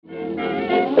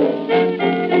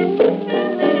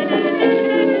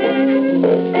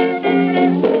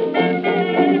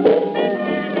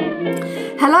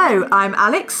I'm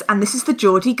Alex, and this is the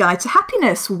Geordie Guide to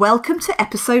Happiness. Welcome to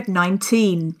episode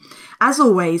 19. As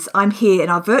always, I'm here in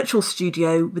our virtual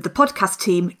studio with the podcast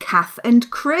team, Kath and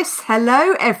Chris.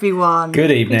 Hello, everyone. Good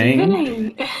evening. Good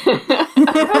evening.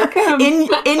 Welcome. In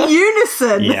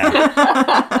unison. Yeah.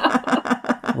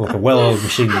 Like a well-oiled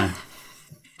machine there.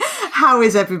 How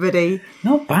is everybody?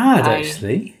 Not bad,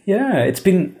 actually. Yeah, it's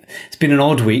been an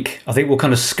odd week. I think we'll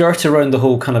kind of skirt around the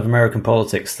whole kind of American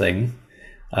politics thing,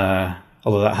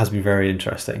 although that has been very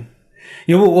interesting.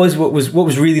 You know what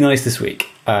was really nice this week?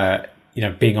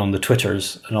 Being on the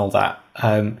Twitters and all that,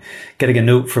 getting a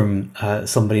note from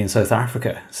somebody in South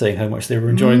Africa saying how much they were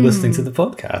enjoying listening to the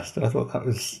podcast. I thought that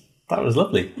was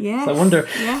lovely. Yes. So I wonder.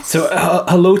 Yes. So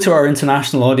hello to our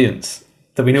international audience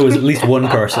that we know is at least one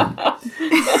person.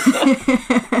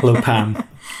 Hello, Pam.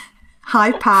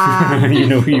 Hi, Pam. You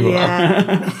know who you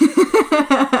are.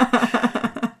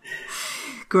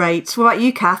 Great. What about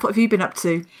you, Kath? What have you been up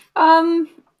to?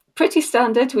 Pretty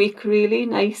standard week, really.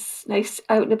 Nice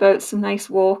out and about, some nice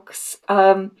walks.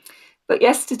 But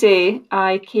yesterday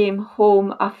I came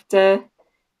home after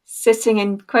sitting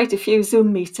in quite a few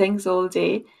Zoom meetings all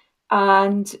day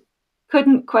and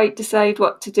couldn't quite decide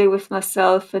what to do with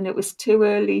myself, and it was too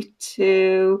early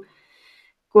to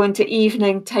go into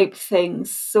evening type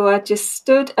things. So I just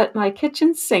stood at my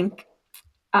kitchen sink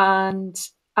and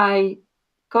I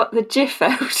got the GIF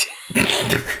out.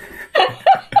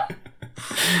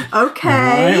 Okay.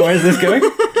 Right, where's this going?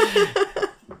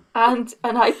 and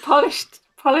I polished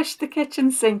the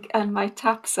kitchen sink, and my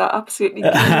taps are absolutely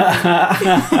clean.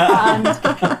 and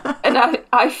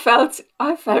I felt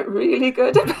really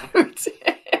good about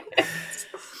it.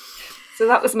 So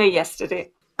that was me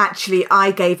yesterday. Actually,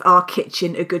 I gave our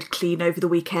kitchen a good clean over the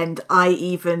weekend. I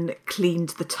even cleaned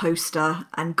the toaster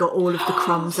and got all of the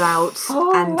crumbs out.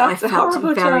 And I felt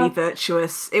very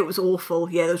virtuous. It was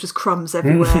awful. Yeah, there was just crumbs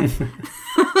everywhere.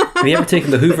 Have you ever taken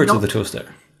the Hoover to the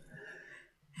toaster?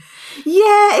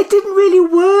 Yeah, it didn't really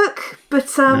work.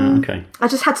 But okay. I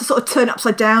just had to sort of turn it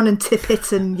upside down and tip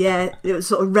it. And yeah, it was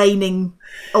sort of raining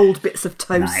old bits of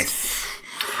toast. Nice.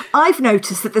 I've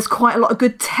noticed that there's quite a lot of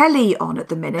good telly on at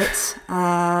the minute.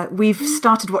 We've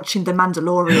started watching The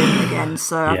Mandalorian again,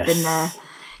 so I've been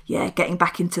getting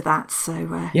back into that.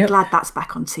 So glad that's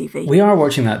back on TV. We are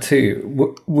watching that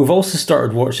too. We've also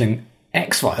started watching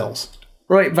X-Files,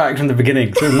 right back from the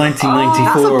beginning, so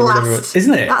 1994 or whatever,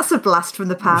 isn't it? That's a blast from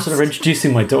the past. I'm sort of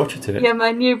introducing my daughter to it. You're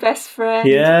my new best friend.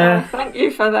 Yeah. Thank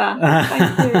you for that.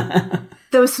 Thank you.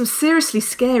 There was some seriously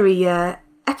scary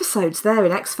episodes there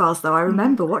in X-Files, though. I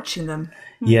remember watching them.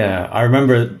 Yeah, I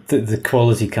remember the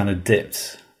quality kind of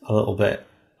dipped a little bit.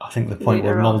 I think the point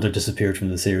where Mulder disappeared from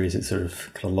the series, it sort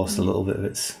of kind of lost a little bit of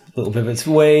its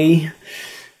way.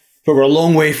 But we're a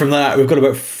long way from that. We've got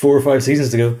about 4 or 5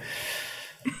 seasons to go.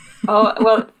 Oh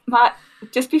well,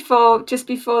 just before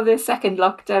the second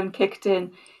lockdown kicked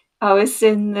in, I was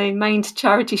in the Mind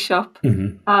charity shop,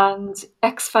 and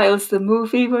X-Files the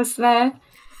movie was there,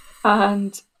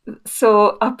 and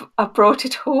so I brought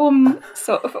it home,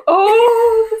 sort of.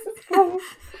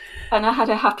 And I had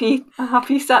a happy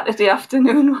Saturday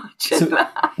afternoon watching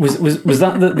that. Was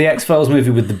that the X-Files movie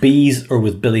with the bees or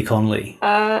with Billy Connolly?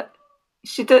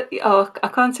 She did. Oh, I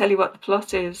can't tell you what the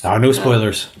plot is. No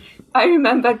spoilers. I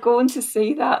remember going to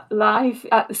see that live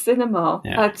at the cinema.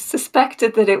 Yeah. I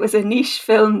suspected that it was a niche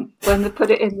film when they put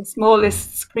it in the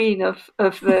smallest screen of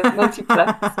the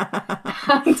multiplex.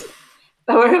 And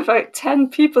there were about 10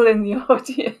 people in the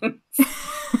audience.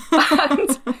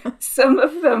 And some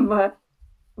of them were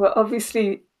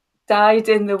obviously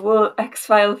dyed-in-the-wool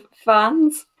X-File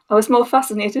fans. I was more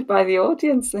fascinated by the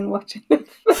audience than watching the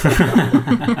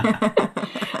film.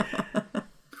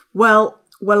 Well,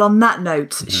 on that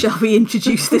note, shall we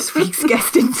introduce this week's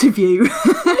guest interview?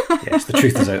 Yes, the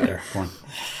truth is out there. Go on.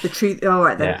 The truth. All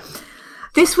right, then. Yeah.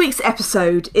 This week's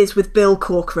episode is with Bill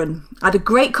Corcoran. I had a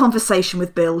great conversation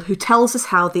with Bill, who tells us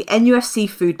how the NUFC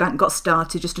Food Bank got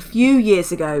started just a few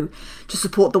years ago to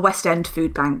support the West End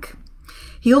Food Bank.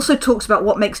 He also talks about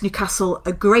what makes Newcastle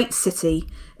a great city,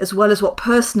 as well as what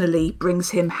personally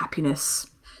brings him happiness.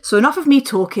 So enough of me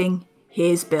talking,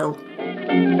 here's Bill.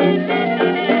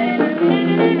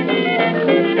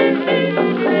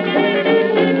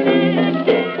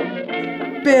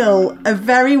 Bill, a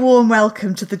very warm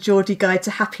welcome to the Geordie Guide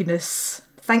to Happiness.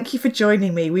 Thank you for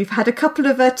joining me. We've had a couple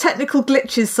of technical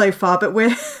glitches so far, but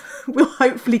we'll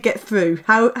hopefully get through.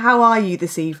 How are you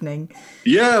this evening?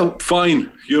 Yeah,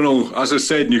 fine. You know, as I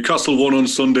said, Newcastle won on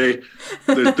Sunday.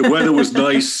 The weather was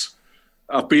nice.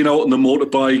 I've been out on the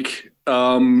motorbike.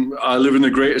 I live in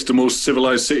the greatest and most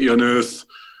civilized city on earth.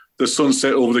 The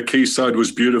sunset over the quayside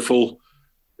was beautiful.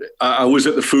 I was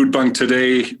at the food bank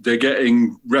today. They're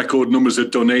getting record numbers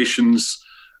of donations.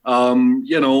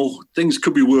 Things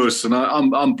could be worse, and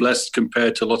I'm blessed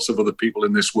compared to lots of other people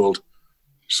in this world.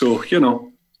 So,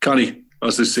 canny,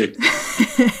 as they say.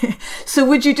 So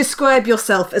would you describe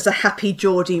yourself as a happy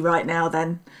Geordie right now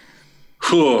then?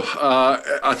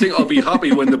 I think I'll be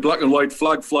happy when the black and white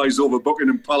flag flies over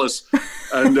Buckingham Palace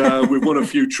and we've won a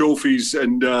few trophies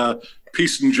and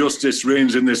peace and justice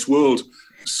reigns in this world.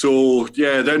 So,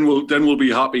 yeah, then we'll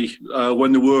be happy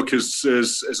when the work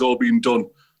has all been done.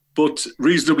 But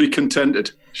reasonably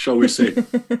contented, shall we say.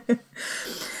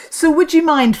 So would you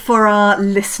mind, for our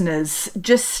listeners,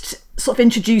 just sort of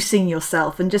introducing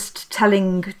yourself and just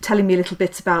telling me a little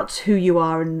bit about who you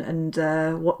are and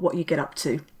what you get up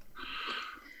to?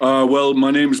 Well,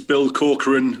 my name's Bill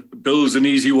Corcoran. Bill's an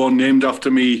easy one, named after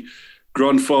me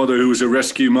grandfather, who was a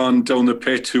rescue man down the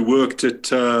pit, who worked at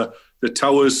the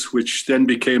Towers, which then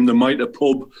became the Mitre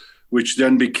Pub, which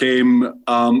then became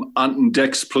Anton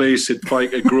Deck's place at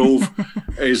Byker Grove,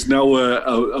 is now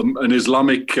an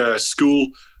Islamic school,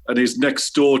 and is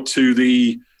next door to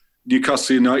the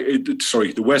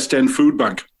the West End Food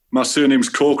Bank. My surname's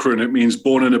Corcoran. It means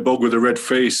born in a bog with a red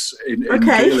face in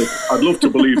Gaelic. I'd love to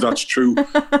believe that's true.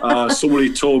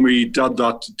 Somebody told me Dad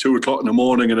that at 2:00 in the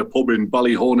morning in a pub in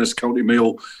Ballyhonus, County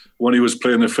Mayo, when he was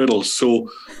playing the fiddle. So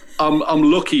I'm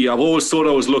lucky. I've always thought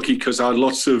I was lucky because I had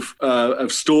lots of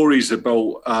stories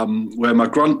about where my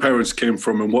grandparents came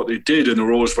from and what they did, and they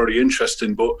were always very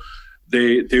interesting, but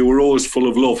they were always full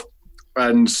of love.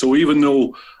 And so even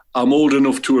though I'm old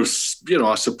enough to have,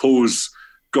 I suppose,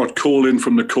 got coal in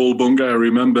from the coal bunker. I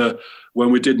remember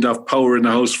when we didn't have power in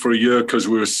the house for a year because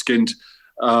we were skint.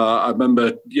 I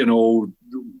remember,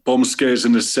 bomb scares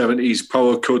in the 70s,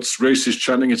 power cuts, racists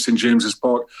chanting at St. James's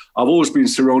Park. I've always been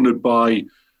surrounded by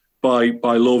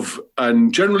love.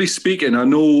 And generally speaking, I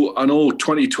know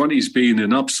 2020's been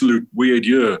an absolute weird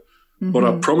year, but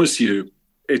I promise you,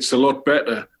 it's a lot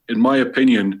better, in my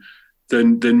opinion,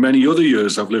 than many other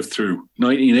years I've lived through.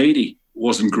 1980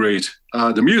 wasn't great.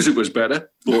 The music was better,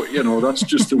 but, that's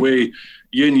just the way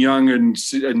yin yang and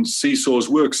seesaws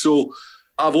work. So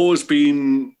I've always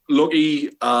been lucky.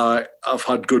 I've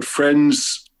had good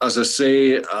friends. As I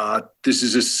say, this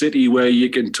is a city where you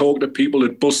can talk to people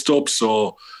at bus stops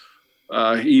or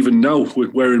even now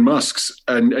with wearing masks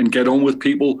and get on with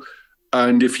people.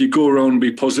 And if you go around and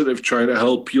be positive, trying to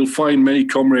help, you'll find many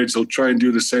comrades will try and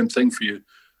do the same thing for you,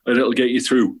 and it'll get you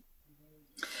through.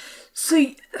 So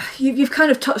you've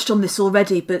kind of touched on this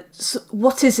already, but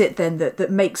what is it then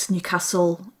that makes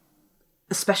Newcastle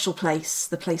a special place,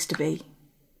 the place to be?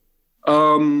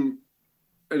 An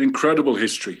incredible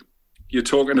history. You're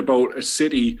talking about a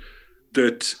city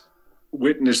that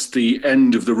witnessed the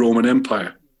end of the Roman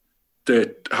Empire,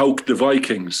 that housed the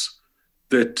Vikings,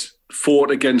 that fought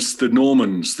against the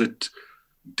Normans, that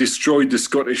destroyed the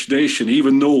Scottish nation,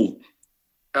 even though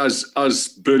as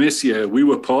Bernicia, we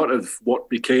were part of what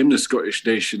became the Scottish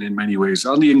nation in many ways,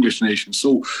 and the English nation.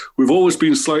 So we've always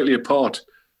been slightly apart,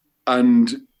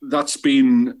 and that's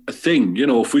been a thing.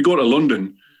 If we go to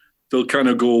London, they'll kind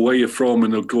of go, where you're from,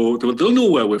 and they'll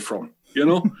know where we're from,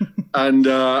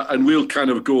 and we'll kind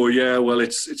of go, yeah, well,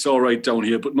 it's all right down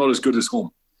here, but not as good as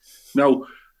home. Now,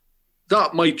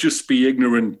 that might just be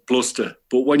ignorant bluster,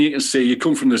 but when you can say you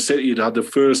come from the city that had the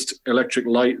first electric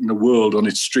light in the world on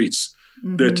its streets,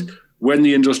 that when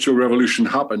the Industrial Revolution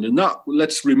happened, and that,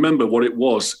 let's remember what it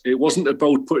was. It wasn't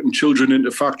about putting children into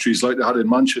factories like they had in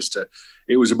Manchester.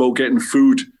 It was about getting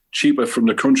food cheaper from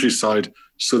the countryside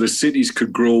so the cities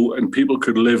could grow and people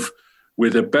could live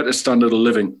with a better standard of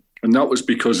living. And that was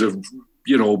because of,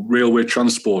 railway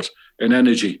transport and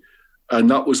energy. And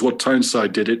that was what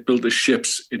Tyneside did. It built the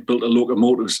ships, it built the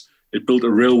locomotives, it built the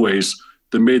railways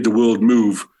that made the world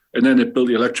move. And then it built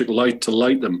the electric light to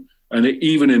light them. And it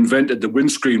even invented the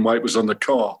windscreen wipers on the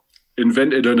car,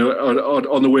 invented on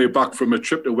the way back from a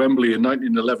trip to Wembley in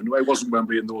 1911. Well, it wasn't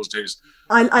Wembley in those days.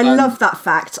 I love that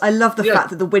fact. I love the fact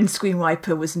that the windscreen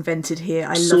wiper was invented here.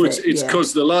 I love it. So it's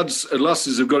because the lads and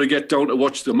lasses have got to get down to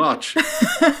watch the match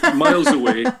miles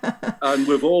away. And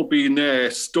we've all been there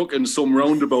stuck in some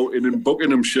roundabout in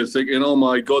Buckinghamshire thinking, oh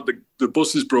my God, the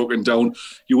bus is broken down.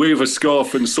 You wave a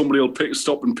scarf and somebody will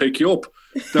stop and pick you up.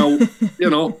 Now,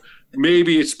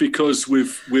 maybe it's because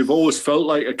we've always felt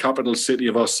like a capital city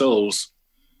of ourselves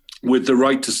with the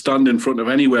right to stand in front of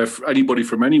anybody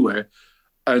from anywhere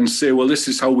and say, well, this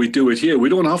is how we do it here. We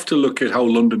don't have to look at how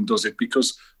London does it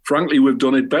because, frankly, we've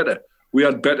done it better. We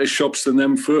had better shops than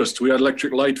them first. We had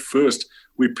electric light first.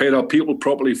 We paid our people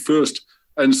properly first.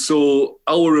 And so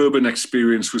our urban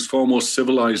experience was far more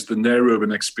civilized than their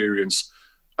urban experience.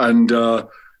 And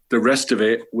the rest of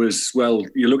it was, well,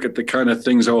 you look at the kind of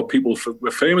things our people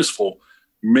were famous for,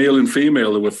 male and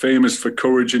female, they were famous for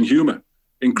courage and humour.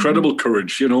 Incredible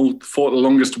courage, fought the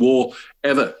longest war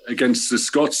ever against the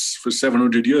Scots for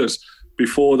 700 years.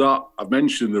 Before that, I've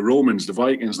mentioned the Romans, the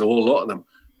Vikings, the whole lot of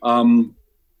them.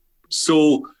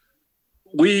 So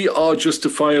we are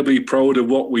justifiably proud of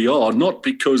what we are, not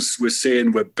because we're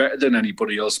saying we're better than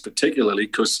anybody else particularly,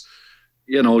 because,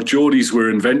 Geordies were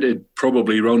invented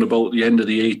probably around about the end of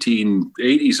the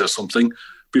 1880s or something.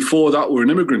 Before that, we're an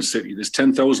immigrant city. There's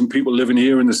 10,000 people living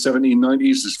here in the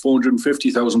 1790s. There's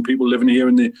 450,000 people living here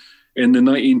in the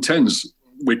 1910s.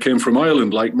 We came from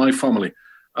Ireland, like my family.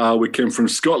 We came from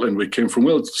Scotland. We came from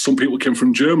Wales. Some people came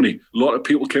from Germany. A lot of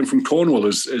people came from Cornwall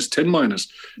as tin miners.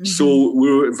 So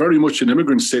we were very much an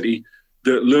immigrant city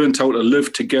that learned how to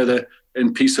live together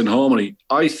in peace and harmony.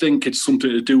 I think it's something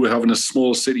to do with having a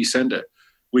small city centre,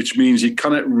 which means you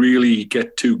cannot really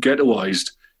get too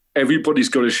ghettoised. Everybody's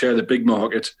got to share the big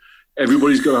market.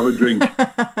 Everybody's got to have a drink.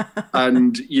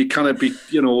 And you cannot be,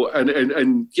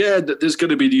 and there's going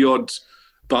to be the odd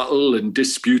battle and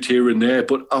dispute here and there.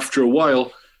 But after a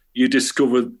while, you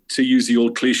discover, to use the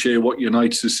old cliche, what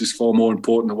unites us is far more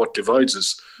important than what divides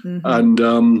us.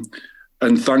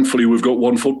 And thankfully, we've got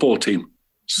one football team.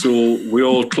 So we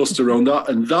all cluster around that.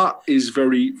 And that is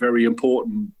very, very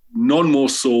important. None more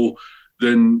so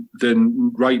than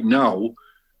right now,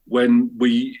 when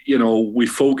we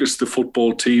focus the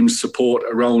football team's support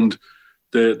around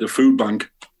the food bank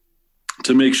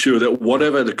to make sure that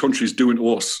whatever the country's doing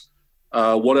to us,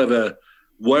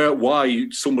 why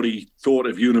somebody thought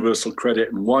of universal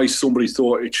credit and why somebody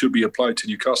thought it should be applied to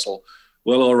Newcastle,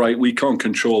 well, all right, we can't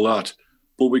control that,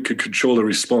 but we could control the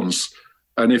response.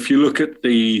 And if you look at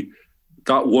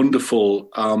that wonderful,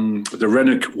 the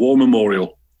Renwick War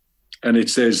Memorial, and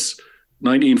it says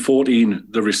 1914,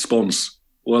 the response.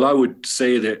 Well, I would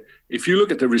say that if you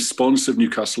look at the response of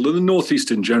Newcastle and the Northeast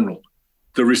in general,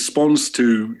 the response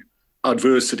to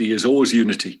adversity is always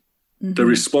unity. The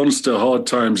response to hard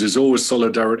times is always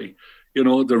solidarity.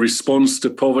 The response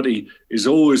to poverty is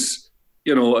always,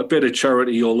 a bit of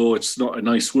charity, although it's not a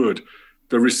nice word.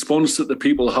 The response that the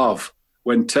people have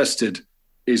when tested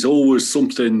is always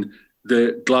something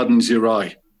that gladdens your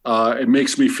eye. It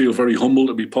makes me feel very humble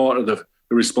to be part of the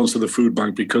response of the food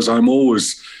bank, because I'm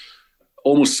always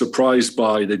almost surprised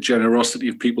by the generosity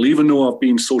of people. Even though I've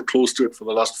been so close to it for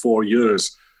the last 4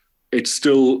 years, it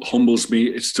still humbles me,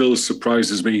 it still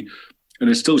surprises me, and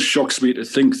it still shocks me to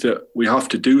think that we have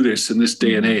to do this in this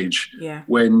day and age,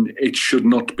 when it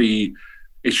shouldn't be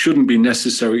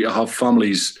necessary to have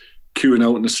families queuing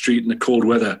out in the street in the cold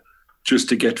weather just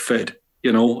to get fed,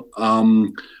 and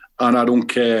I don't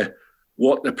care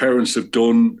what the parents have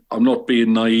done. I'm not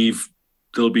being naive.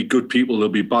 There'll be good people, there'll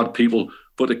be bad people,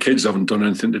 but the kids haven't done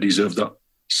anything to deserve that.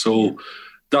 So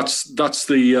that's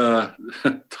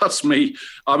me.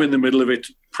 I'm in the middle of it,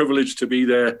 privileged to be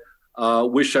there.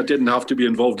 Wish I didn't have to be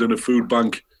involved in a food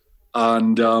bank,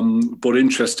 and but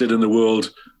interested in the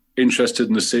world, interested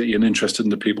in the city, and interested in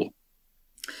the people.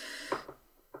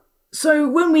 So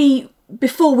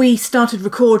before we started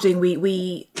recording,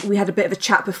 we had a bit of a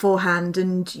chat beforehand,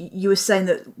 and you were saying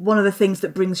that one of the things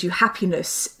that brings you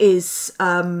happiness is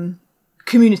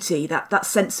community, that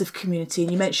sense of community.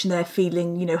 And you mentioned there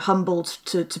feeling, humbled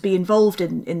to be involved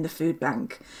in the food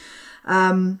bank.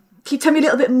 Can you tell me a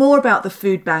little bit more about the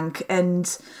food bank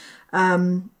and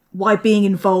why being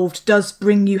involved does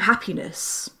bring you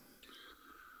happiness?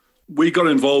 We got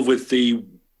involved with the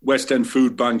West End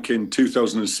Food Bank in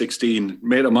 2016. A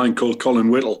mate of mine called Colin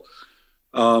Whittle,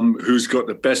 who's got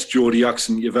the best Geordie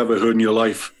accent you've ever heard in your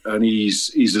life, and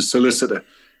he's a solicitor.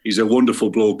 He's a wonderful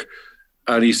bloke.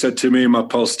 And he said to me and my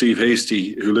pal Steve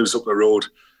Hasty, who lives up the road,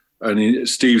 and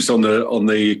Steve's on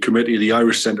the committee of the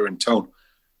Irish Centre in town,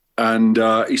 and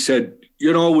he said,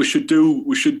 we should do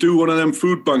one of them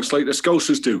food banks like the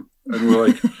Scousers do. And we're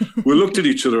like, we looked at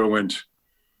each other and went,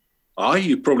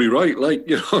 you're probably right.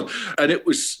 And it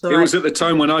was at the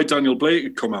time when Daniel Blake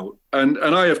had come out. And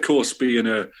I, of course, being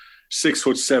a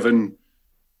 6'7",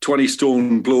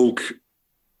 20-stone bloke,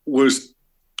 was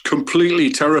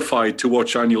completely terrified to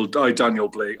watch Daniel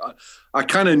Blake. I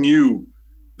kind of knew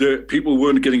that people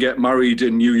weren't going to get married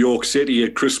in New York City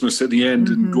at Christmas at the end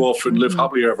and go off and live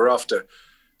happily ever after.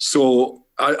 So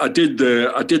I did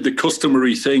the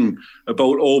customary thing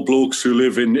about all blokes who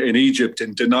live in Egypt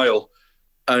in denial,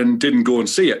 and didn't go and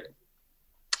see it.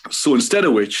 So instead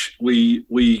of which, we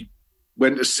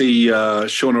went to see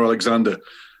Shona Alexander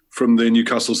from the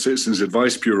Newcastle Citizens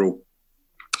Advice Bureau.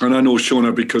 And I know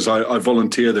Shona because I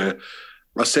volunteer there.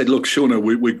 I said, look, Shona,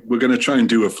 we're going to try and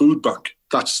do a food bank.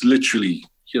 That's literally,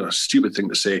 a stupid thing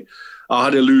to say. I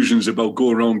had illusions about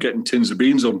going around getting tins of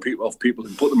beans off people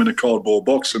and put them in a cardboard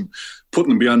box and putting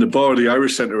them behind the bar of the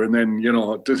Irish Centre, and then, you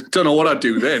know, I don't know what I'd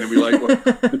do then. It'd be like,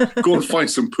 well, go and find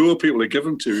some poor people to give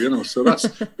them to, you know. So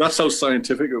that's how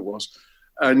scientific it was.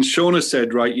 And Shona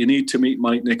said, right, you need to meet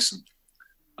Mike Nixon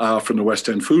from the West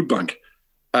End Food Bank.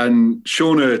 And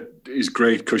Shona is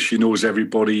great because she knows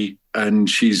everybody and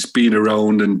she's been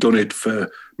around and done it for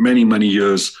many, many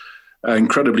years. An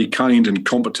incredibly kind and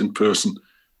competent person.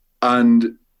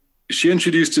 And she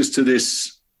introduced us to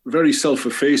this very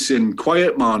self-effacing,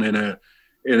 quiet man in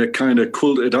a kind of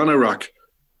quilted anorak.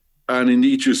 And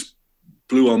he just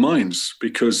blew our minds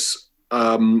because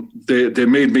they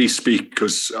made me speak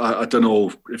because I don't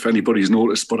know if anybody's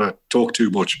noticed, but I talk too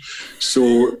much.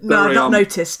 So no, I've not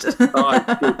noticed.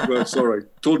 Well, sorry.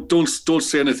 Don't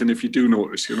say anything if you do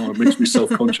notice. You know, it makes me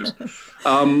self-conscious.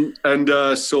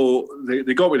 So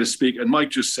they got me to speak, and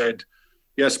Mike just said,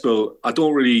 "Yes, Bill, I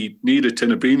don't really need a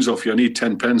tin of beans off you. I need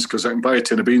 10 pence because I can buy a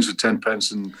tin of beans for 10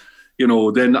 pence, and you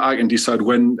know, then I can decide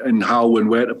when and how and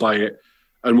where to buy it."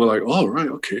 And we're like, "Oh, right,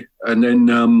 okay." And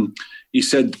then he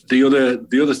said, the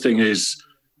other thing is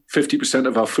 50%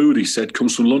 of our food, he said,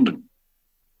 comes from London.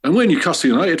 And we're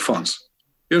Newcastle United fans.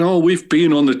 You know, we've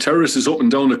been on the terraces up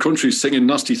and down the country singing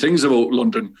nasty things about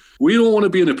London. We don't want to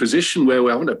be in a position where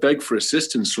we're having to beg for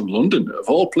assistance from London, of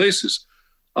all places.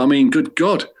 I mean, good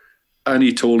God. And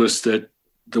he told us that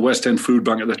the West End Food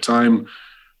Bank at the time,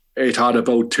 it had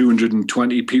about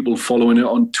 220 people following it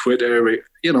on Twitter.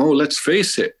 You know, let's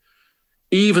face it.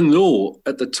 Even though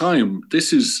at the time,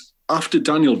 this is after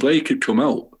Daniel Blake had come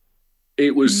out,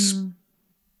 it was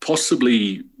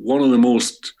possibly one of the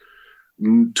most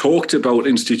talked about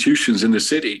institutions in the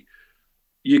city.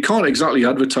 You can't exactly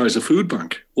advertise a food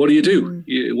bank. What do you do?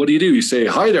 You say,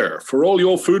 "Hi there, for all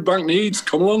your food bank needs,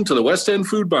 come along to the West End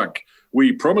Food Bank.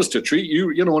 We promise to treat you."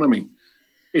 You know what I mean?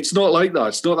 It's not like that.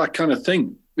 It's not that kind of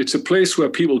thing. It's a place where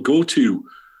people go to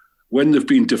when they've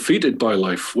been defeated by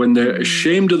life, when they're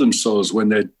ashamed of themselves, when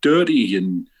they're dirty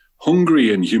and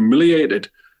hungry and humiliated,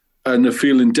 and they're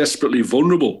feeling desperately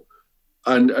vulnerable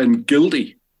and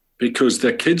guilty because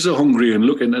their kids are hungry and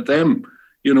looking at them,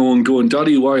 you know, and going,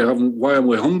 "Daddy, why am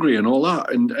we hungry?" and all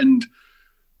that. And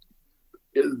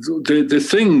the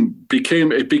thing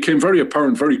became very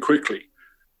apparent very quickly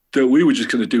that we were just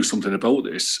going to do something about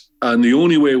this. And the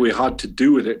only way we had to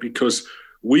do with it, because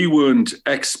we weren't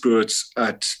experts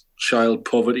at child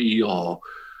poverty or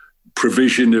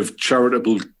provision of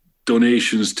charitable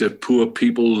donations to poor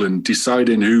people and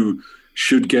deciding who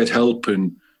should get help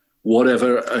and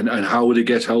whatever and how to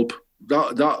get help.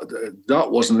 That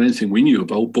wasn't anything we knew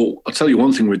about. But I'll tell you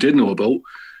one thing we did know about.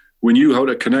 We knew how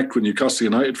to connect with Newcastle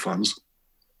United fans.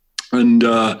 And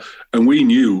we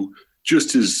knew,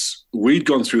 just as we'd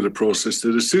gone through the process,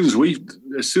 that as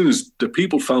soon as the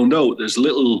people found out there's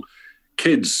little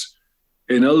kids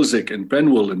in Elsick and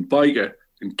Benwell and Byker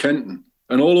and Kenton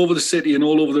and all over the city and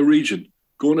all over the region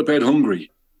going to bed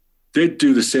hungry, they'd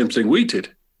do the same thing we did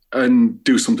and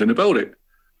do something about it.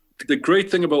 The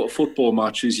great thing about a football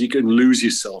match is you can lose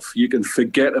yourself. You can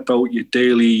forget about your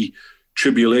daily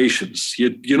tribulations.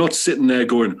 You're not sitting there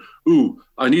going, "Ooh,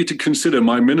 I need to consider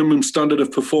my minimum standard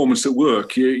of performance at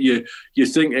work." You're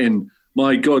thinking,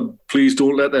 "My God, please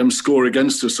don't let them score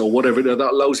against us," or whatever,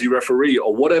 that lousy referee,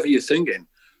 or whatever you're thinking.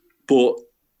 But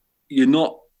you're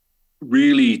not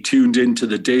really tuned into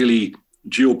the daily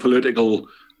geopolitical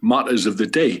matters of the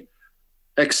day,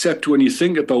 except when you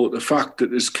think about the fact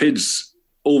that there's kids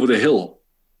over the hill,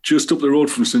 just up the road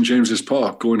from St. James's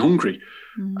Park, going hungry.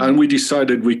 And we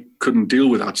decided we couldn't deal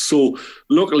with that. So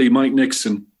luckily, Mike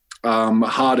Nixon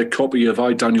had a copy of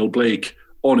I, Daniel Blake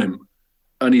on him.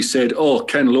 And he said, "Oh,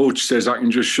 Ken Loach says I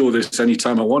can just show this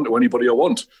anytime I want to anybody I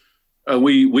want." And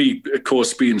we of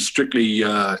course, being strictly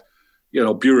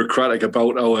bureaucratic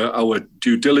about our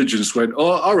due diligence, went,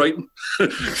 "Oh, all right."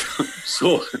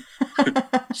 so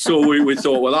we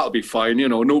thought, well, that'll be fine. You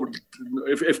know, no,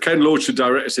 if Ken Loach, the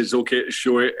director, says okay to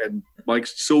show it, and Mike,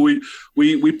 so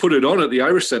we put it on at the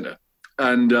Irish Centre,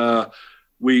 and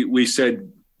we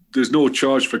said, "There's no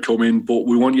charge for coming, but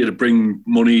we want you to bring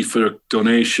money for a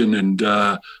donation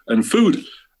and food."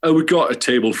 And we got a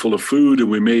table full of food,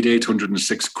 and we made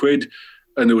 806 quid.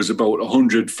 And there was about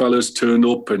 100 fellas turned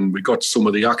up, and we got some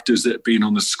of the actors that had been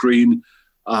on the screen.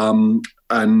 And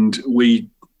we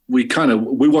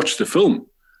watched the film.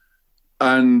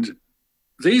 And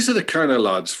these are the kind of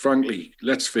lads, frankly,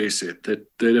 let's face it,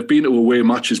 that have been to away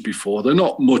matches before. They're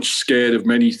not much scared of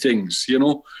many things, you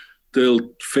know.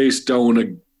 They'll face down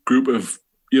a group of,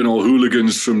 you know,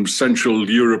 hooligans from Central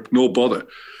Europe, no bother.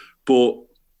 But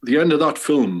the end of that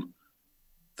film,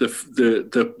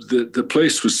 the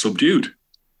place was subdued.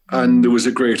 And there was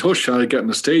a great hush. I'd get on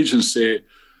the stage and say,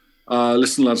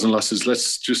 listen, lads and lasses,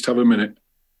 let's just have a minute.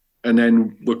 And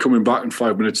then we're coming back in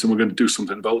 5 minutes and we're going to do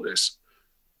something about this.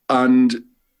 And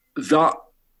that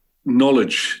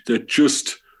knowledge that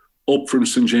just up from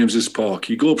St. James's Park,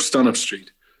 you go up Stanhope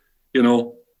Street, you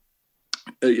go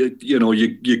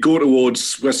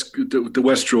towards the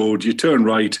West Road, you turn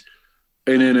right,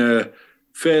 and in a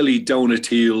fairly down at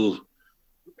heel,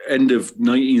 end of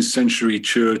 19th century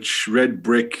church, red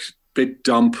brick, bit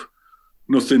damp,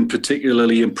 nothing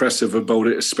particularly impressive about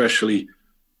it, especially.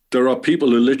 There are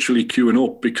people who are literally queuing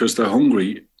up because they're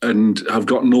hungry and have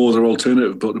got no other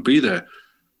alternative but to be there.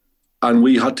 And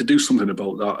we had to do something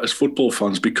about that as football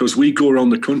fans, because we go around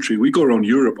the country, we go around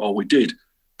Europe, or we did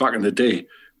back in the day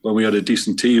when we had a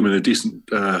decent team and a decent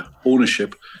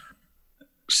ownership,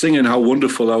 singing how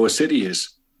wonderful our city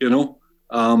is,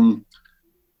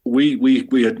 We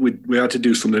had to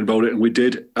do something about it, and we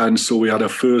did. And so we had our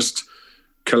first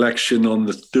collection on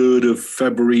the 3rd of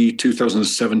February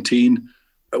 2017.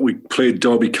 We played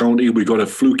Derby County. We got a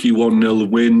fluky 1-0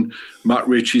 win. Matt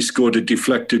Ritchie scored a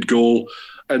deflected goal.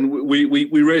 And we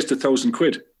raised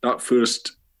 £1,000 that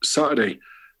first Saturday.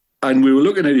 And we were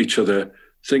looking at each other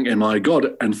thinking, my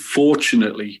God. And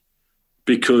fortunately,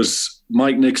 because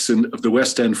Mike Nixon of the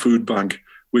West End Food Bank,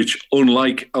 which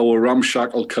unlike our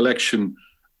ramshackle collection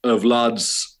of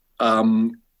lads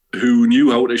who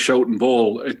knew how to shout and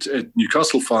ball at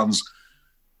Newcastle fans,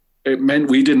 it meant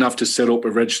we didn't have to set up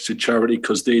a registered charity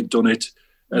because they'd done it,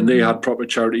 and they had proper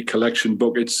charity collection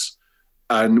buckets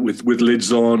and with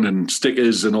lids on and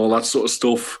stickers and all that sort of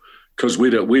stuff. Because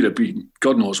we'd have been,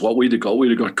 God knows what we'd have got.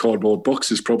 We'd have got cardboard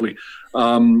boxes probably.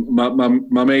 My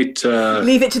mate...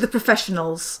 Leave it to the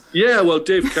professionals. Yeah, well,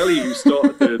 Dave Kelly, who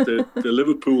started the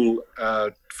Liverpool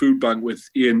food bank with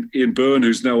Ian Byrne,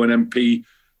 who's now an MP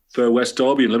for West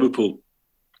Derby in Liverpool.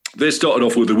 They started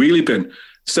off with a wheelie bin.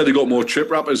 Instead, they got more chip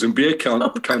wrappers and beer cans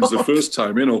the first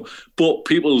time, But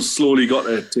people slowly got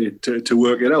to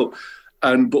work it out.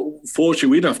 But fortunately,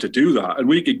 we didn't have to do that. And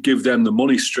we could give them the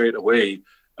money straight away,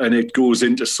 and it goes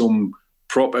into some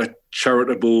proper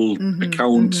charitable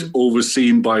account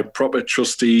overseen by proper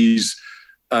trustees.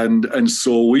 And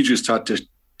so we just had to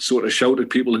sort of shout at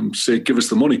people and say, give us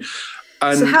the money.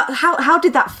 And so how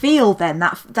did that feel then,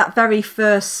 that very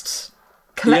first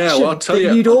collection? Yeah, well, I'll tell you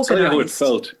how it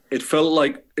felt. It felt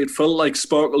like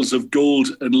sparkles of gold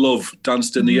and love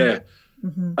danced in the air.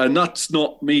 And that's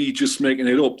not me just making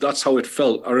it up. That's how it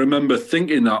felt. I remember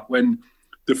thinking that when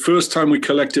the first time we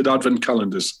collected advent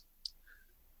calendars,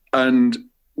 and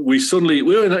we're talking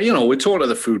to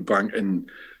the food bank, and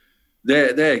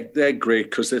they're great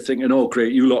because they're thinking, oh,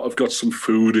 great, you lot have got some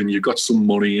food and you've got some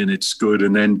money and it's good.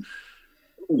 And then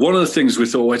one of the things we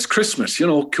thought, well, it's Christmas,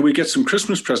 can we get some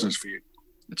Christmas presents for you?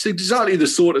 It's exactly the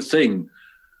sort of thing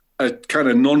a kind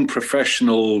of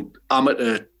non-professional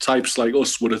amateur types like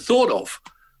us would have thought of.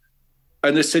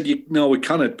 And they said, no, we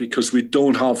cannot, because we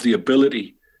don't have the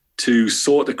ability to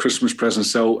sort the Christmas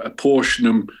presents out, apportion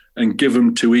them and give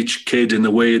them to each kid in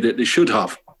the way that they should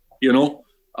have.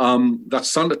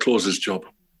 That's Santa Claus's job.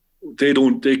 They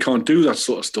can't do that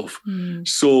sort of stuff.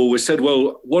 So we said,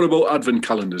 well, what about advent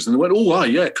calendars? And they went, oh,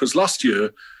 yeah, because last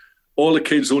year all the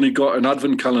kids only got an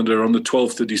advent calendar on the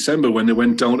 12th of December when they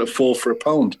went down to 4 for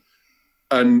 £1.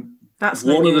 And that's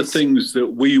one of the things that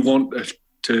we want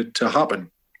to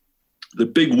happen. The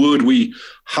big word we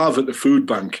have at the food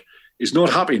bank is not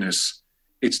happiness,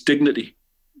 it's dignity.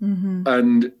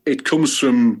 And it comes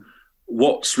from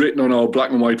what's written on our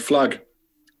black and white flag.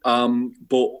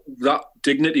 But that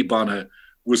dignity banner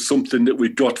was something that we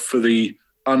got for the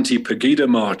anti-Pegida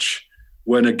march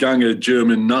when a gang of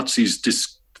German Nazis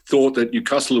thought that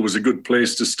Newcastle was a good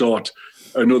place to start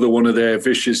another one of their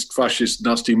vicious, fascist,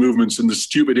 nasty movements. And the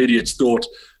stupid idiots thought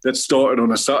that started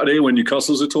on a Saturday when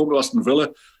Newcastle's at home to Aston Villa,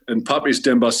 and Papis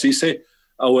Demba Cisse,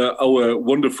 our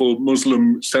wonderful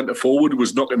Muslim centre forward,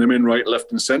 was knocking them in right,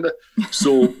 left and centre.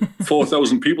 So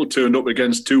 4,000 people turned up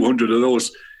against 200 of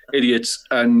those idiots.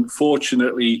 And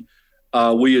fortunately,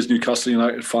 we as Newcastle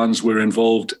United fans were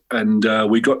involved, and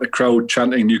we got the crowd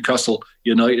chanting, Newcastle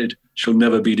United shall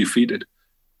never be defeated.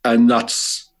 And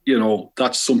that's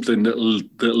something that'll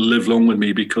live long with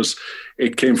me, because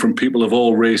it came from people of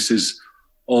all races,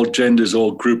 all genders,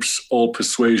 all groups, all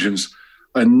persuasions.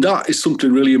 And that is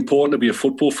something really important to be a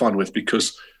football fan with,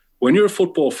 because when you're a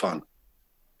football fan,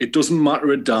 it doesn't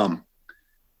matter a damn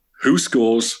who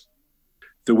scores.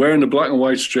 They're wearing the black and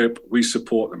white strip, we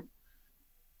support them.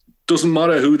 Doesn't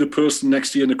matter who the person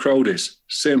next to you in the crowd is,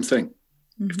 same thing.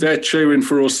 If they're cheering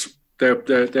for us,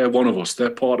 they're one of us,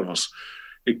 they're part of us.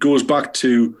 It goes back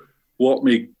to what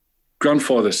my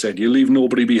grandfather said, you leave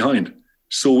nobody behind.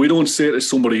 So we don't say to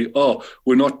somebody, "Oh,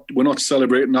 we're not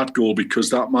celebrating that goal because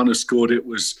that man who scored it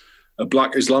was a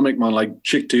black Islamic man like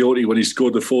Chick Tiote when he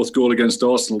scored the 4th goal against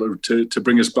Arsenal to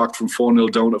bring us back from 4-0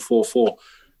 down to 4-4."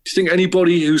 Do you think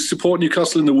anybody who's supporting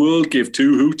Newcastle in the world gave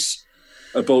 2 hoots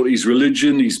about his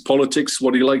religion, his politics,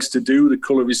 what he likes to do, the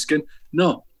colour of his skin?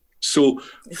 No. So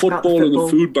football and the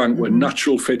food bank were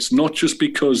natural fits, not just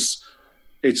because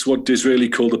it's what Disraeli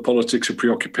called the politics of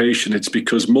preoccupation. It's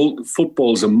because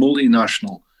football is a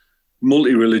multinational,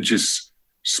 multi-religious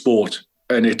sport,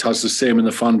 and it has the same in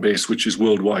the fan base, which is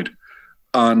worldwide.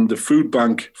 And the food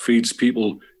bank feeds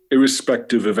people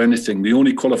irrespective of anything. The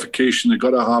only qualification they've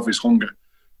got to have is hunger.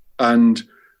 And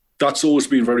that's always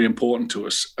been very important to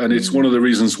us. And it's one of the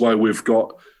reasons why we've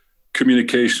got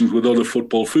communications with other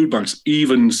football food banks,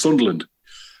 even Sunderland.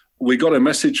 We got a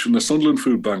message from the Sunderland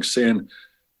food bank saying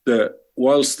that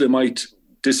whilst they might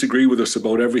disagree with us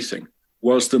about everything,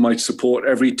 whilst they might support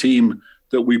every team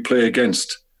that we play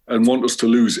against and want us to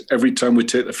lose every time we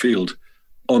take the field,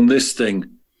 on this thing,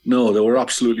 no, they were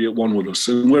absolutely at one with us.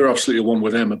 And we're absolutely at one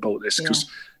with them about this, because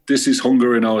this is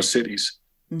hunger in our cities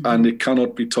and it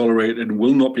cannot be tolerated and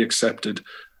will not be accepted.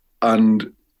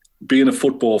 And being a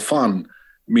football fan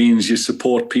means you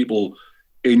support people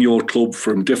in your club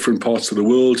from different parts of the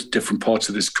world, different parts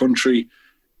of this country.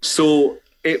 So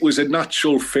it was a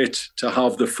natural fit to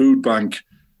have the food bank,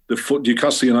 the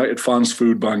Newcastle United fans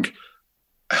food bank,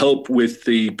 help with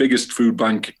the biggest food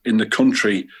bank in the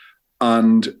country.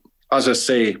 And as I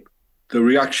say, the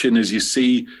reaction is you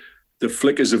see the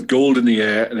flickers of gold in the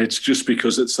air, and it's just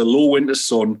because it's a low winter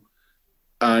sun,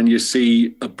 and you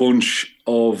see a bunch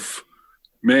of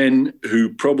men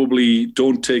who probably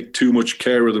don't take too much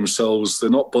care of themselves. They're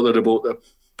not bothered about their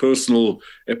personal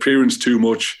appearance too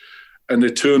much, and they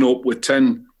turn up with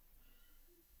 10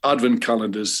 advent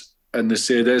calendars and they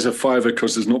say, "There's a £5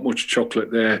 because there's not much chocolate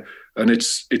there, and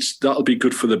it's that'll be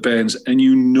good for the bairns." And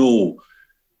you know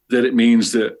that it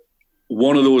means that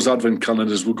one of those advent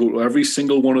calendars will go to every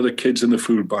single one of the kids in the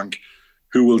food bank,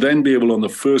 who will then be able on the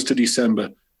 1st of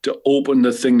December to open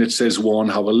the thing that says 1,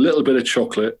 have a little bit of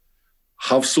chocolate,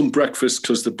 have some breakfast,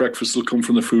 because the breakfast will come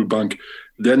from the food bank.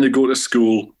 Then they go to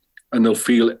school and they'll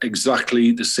feel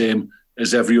exactly the same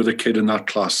as every other kid in that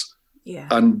class. Yeah.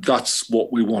 And that's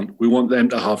what we want. We want them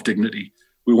to have dignity.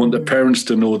 We want the parents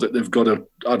to know that they've got an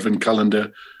advent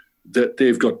calendar, that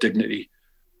they've got dignity.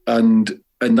 And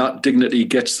that dignity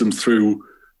gets them through.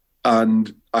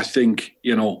 And I think,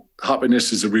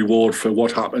 happiness is a reward for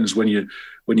what happens when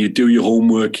you do your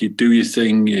homework, you do your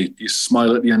thing, you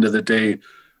smile at the end of the day,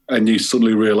 and you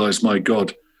suddenly realise, my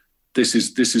God, this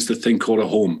is the thing called a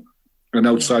home. And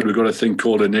outside we've got a thing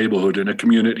called a neighbourhood and a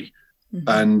community.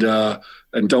 And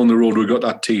down the road we've got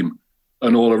that team.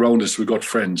 And all around us we've got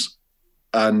friends.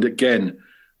 And again,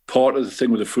 part of the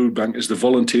thing with the food bank is the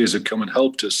volunteers have come and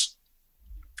helped us.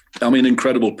 I mean,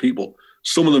 incredible people.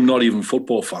 Some of them not even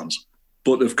football fans,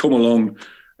 but they've come along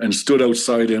and stood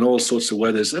outside in all sorts of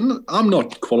weathers. And I'm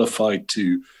not qualified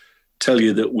to tell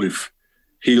you that we've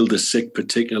healed the sick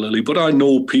particularly, but I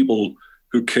know people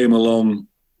who came along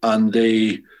and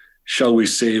they, shall we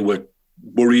say, were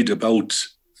worried about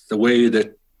the way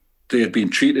that they had been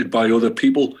treated by other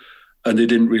people, and they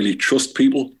didn't really trust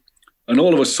people. And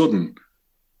all of a sudden,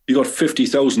 you got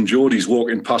 50,000 Geordies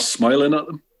walking past smiling at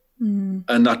them.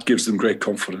 And that gives them great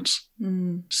confidence.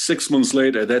 6 months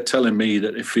later, they're telling me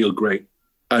that they feel great.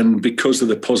 And because of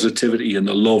the positivity and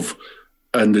the love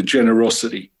and the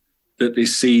generosity that they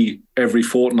see every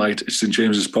fortnight at St.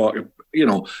 James's Park,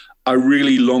 I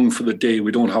really long for the day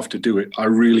we don't have to do it. I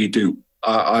really do.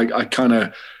 I kind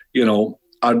of,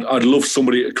 I'd love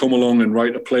somebody to come along and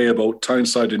write a play about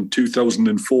Tyneside in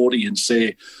 2040 and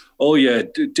say, "Oh yeah,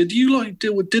 did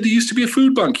there used to be a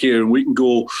food bank here?" And we can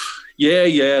go,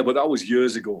 yeah, but that was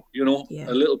years ago,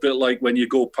 A little bit like when you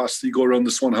go around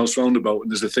the Swan House roundabout and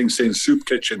there's a thing saying soup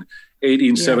kitchen,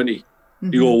 1870.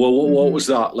 You go, well, what was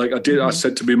that? Like I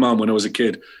said to my mum when I was a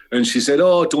kid, and she said,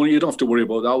 "Oh, you don't have to worry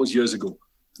about that. That was years ago."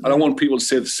 And I want people to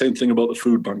say the same thing about the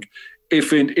food bank.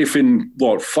 If in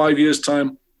 5 years'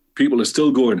 time, people are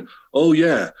still going, "Oh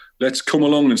yeah, let's come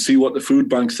along and see what the food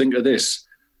bank think of this,"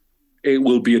 it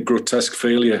will be a grotesque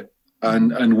failure,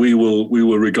 and we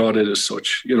will regard it as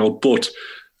such, But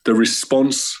the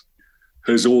response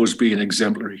has always been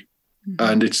exemplary,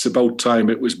 and it's about time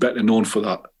it was better known for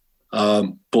that.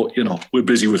 But we're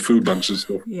busy with food banks and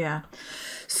stuff. Yeah.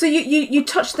 So you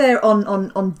touched there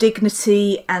on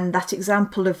dignity and that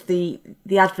example of the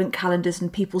advent calendars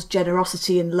and people's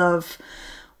generosity and love.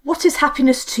 What is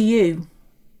happiness to you?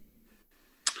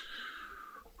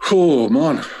 Oh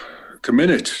man, at the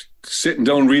minute, sitting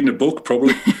down reading a book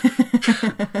probably.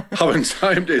 having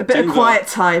time to a bit of quiet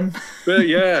time. But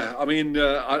yeah, I mean,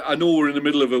 I know we're in the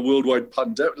middle of a worldwide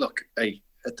pandemic. Look, hey,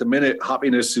 at the minute,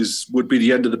 happiness would be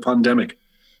the end of the pandemic.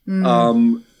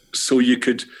 So you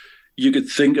could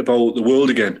think about the world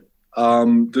again.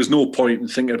 There's no point in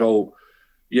thinking about,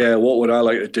 what would I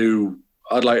like to do?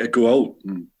 I'd like to go out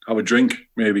and have a drink,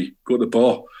 maybe go to the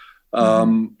bar.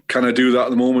 Can I do that at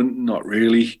the moment? Not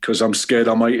really, because I'm scared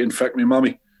I might infect my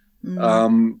mummy.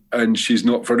 And she's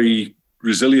not very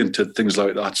resilient to things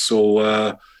like that.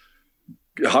 So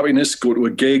happiness, go to a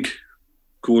gig,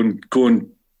 go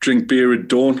and drink beer at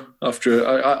dawn after.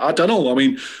 I don't know. I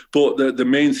mean, but the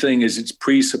main thing is it's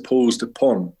presupposed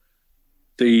upon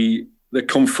the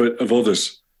comfort of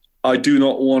others. I do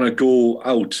not want to go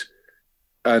out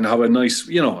and have a nice,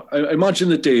 imagine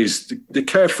the days, the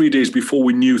carefree days before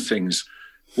we knew things,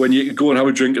 when you could go and have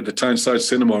a drink at the Tyneside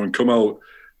Cinema and come out,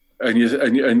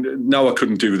 and now I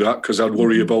couldn't do that because I'd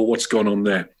worry about what's going on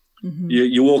there.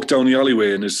 You walk down the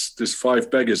alleyway and there's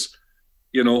 5 beggars.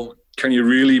 Can you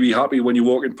really be happy when you're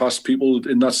walking past people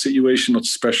in that situation? Not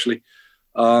especially.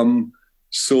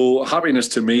 So happiness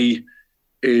to me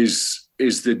is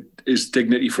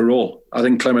dignity for all. I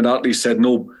think Clement Attlee said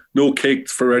no cake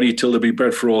for any till there be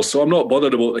bread for all. So I'm not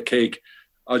bothered about the cake.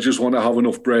 I just want to have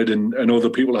enough bread and other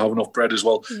people have enough bread as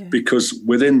well, because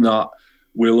within that,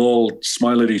 we'll all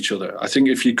smile at each other. I think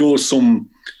if you go to some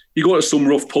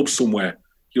rough pub somewhere,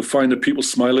 you'll find that people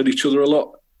smile at each other a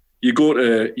lot. You go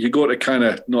to kind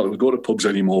of, not that we go to pubs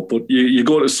anymore, but you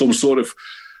go to some sort of,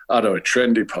 I don't know, a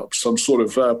trendy pub, some sort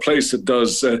of place that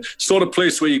does, sort of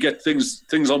place where you get things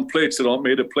on plates that aren't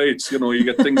made of plates. You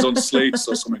get things on slates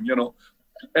or something.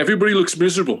 Everybody looks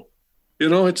miserable.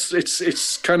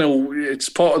 It's kind of, it's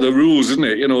part of the rules, isn't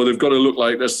it? They've got to look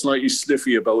like they're slightly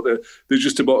sniffy about it. They're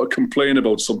just about to complain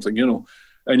about something,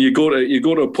 And you go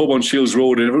to a pub on Shields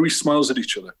Road and everybody smiles at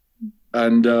each other.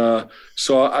 And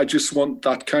so I just want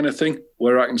that kind of thing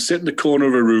where I can sit in the corner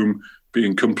of a room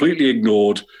being completely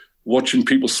ignored, watching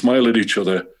people smile at each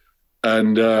other,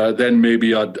 and then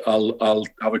maybe I'll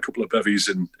have a couple of bevies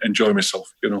and enjoy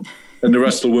myself, and the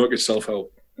rest will work itself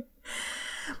out.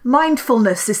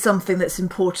 Mindfulness is something that's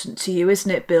important to you,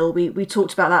 isn't it, Bill? We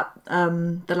talked about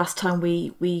that the last time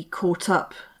we caught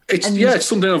up. It's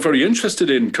something I'm very interested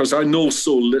in because I know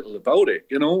so little about it.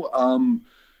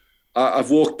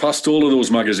 I've walked past all of those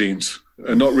magazines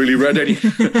and not really read any.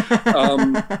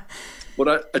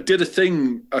 But I did a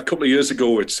thing a couple of years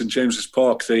ago at St James's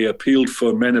Park. They appealed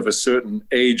for men of a certain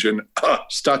age and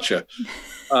stature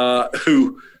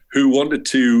who wanted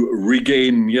to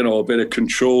regain, a bit of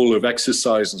control of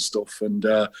exercise and stuff. And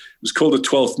it was called the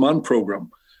 12th Man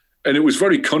Programme. And it was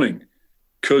very cunning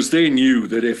because they knew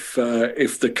that if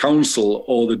the council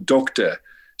or the doctor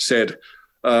said,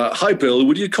 hi, Bill,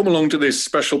 would you come along to this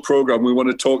special programme? We want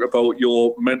to talk about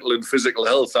your mental and physical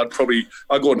health. I'd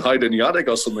go and hide in the attic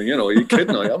or something. Are you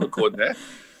kidding? I'm not going there.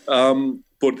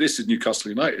 But this is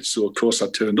Newcastle United. So, of course, I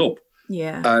turned up.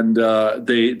 Yeah. And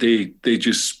they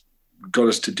just got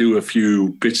us to do a few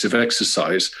bits of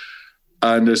exercise.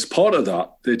 And as part of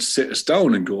that, they'd sit us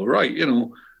down and go, right,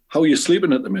 how are you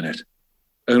sleeping at the minute?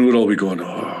 And we'd all be going,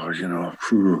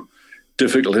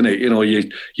 difficult, isn't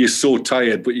it? You're so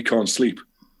tired, but you can't sleep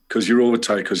because you're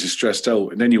overtired, because you're stressed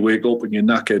out. And then you wake up and you're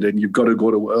knackered and you've got to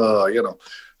go to,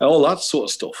 all that sort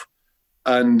of stuff.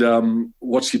 And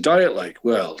what's your diet like?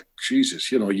 Well,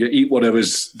 Jesus, you eat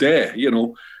whatever's there,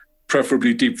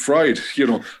 preferably deep fried,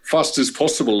 fast as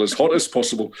possible, as hot as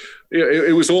possible.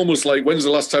 It was almost like, when's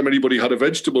the last time anybody had a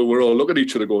vegetable? We're all looking at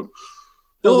each other going,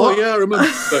 yeah, I remember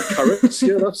carrots.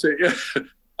 Yeah, that's it. Yeah.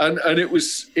 And it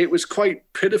was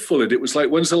quite pitiful. And it was like,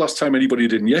 when's the last time anybody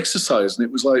did any exercise? And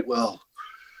it was like, well,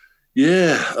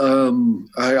 yeah,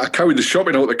 I carried the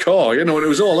shopping out of the car, and it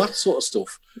was all that sort of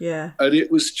stuff. Yeah. And it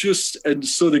was just, and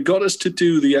so they got us to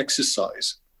do the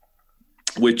exercise,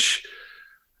 which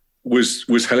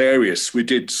was hilarious. We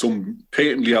did some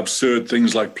patently absurd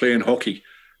things like playing hockey,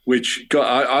 which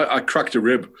I cracked a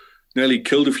rib, nearly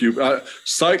killed a few.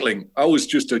 Cycling, I was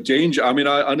just a danger. I mean,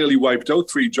 I nearly wiped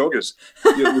out 3 joggers.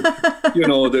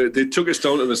 They took us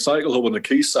down to the cycle hub on the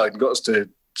quayside and got us to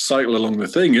cycle along the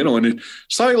thing, and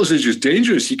cycles is just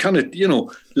dangerous. You kind of,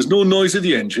 there's no noise of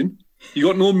the engine. You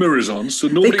got no mirrors on, so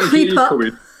nobody can hear you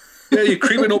coming. Yeah, you're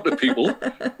creeping up to people.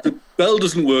 The bell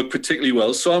doesn't work particularly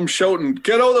well, so I'm shouting,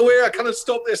 get out of the way, I cannot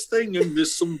stop this thing. And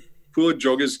there's some poor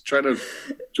joggers trying to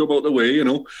jump out the way,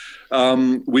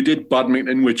 We did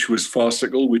badminton, which was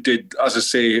farcical. We did, as I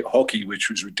say, hockey, which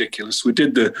was ridiculous. We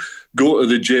did the go to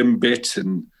the gym bit,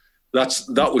 and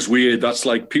that was weird. That's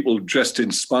like people dressed in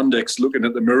spandex looking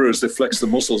at the mirrors, they flex the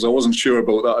muscles. I wasn't sure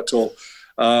about that at all.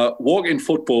 Walk-in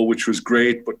football, which was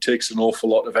great, but takes an awful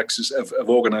lot of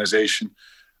organisation.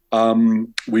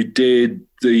 We did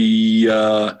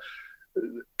the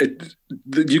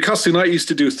Newcastle United used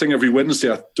to do a thing every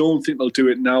Wednesday. I don't think they'll do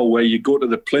it now, where you go to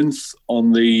the plinth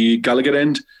on the Gallagher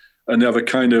end and they have a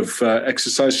kind of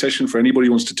exercise session for anybody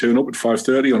who wants to turn up at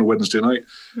 5:30 on a Wednesday night.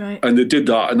 Right. And they did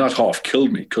that, and that half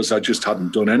killed me because I just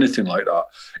hadn't done anything like that.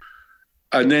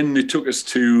 And then they took us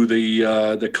to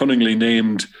the cunningly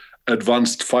named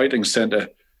Advanced Fighting Centre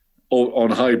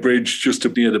on High Bridge, just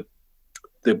up near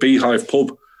the Beehive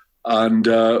pub, and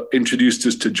introduced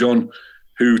us to John,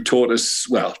 who taught us,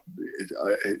 well,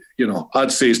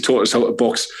 I'd say he's taught us how to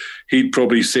box. He'd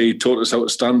probably say he taught us how to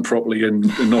stand properly and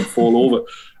not fall over.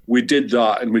 We did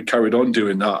that, and we carried on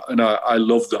doing that, and I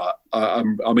love that.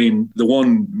 I mean, the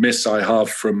one miss I have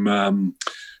from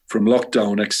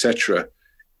lockdown, etc.,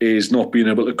 is not being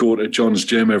able to go to John's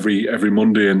gym every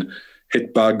Monday and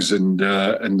hit bags and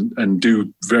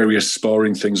do various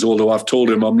sparring things. Although I've told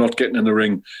him I'm not getting in the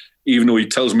ring, even though he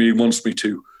tells me he wants me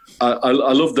to. I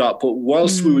love that. But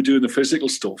whilst we were doing the physical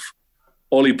stuff,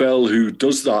 Ollie Bell, who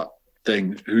does that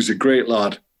thing, who's a great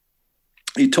lad,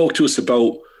 he talked to us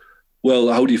about,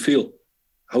 well, how do you feel?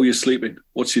 How are you sleeping?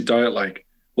 What's your diet like?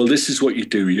 Well, this is what you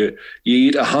do. You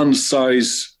eat a hand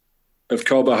size of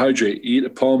carbohydrate, you eat a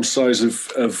palm size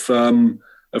of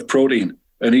protein,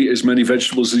 and eat as many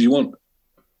vegetables as you want.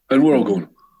 And we're all going,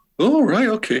 oh, right,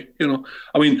 okay.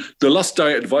 I mean, the last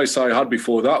diet advice I had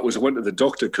before that was I went to the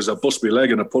doctor because I bust my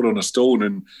leg and I put on a stone,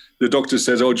 and the doctor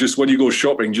says, oh, just when you go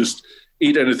shopping, just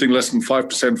eat anything less than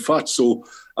 5% fat. So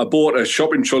I bought a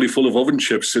shopping trolley full of oven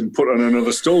chips and put on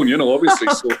another stone, obviously.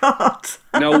 Oh, so God.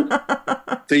 Now,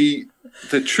 the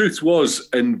truth was,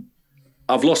 and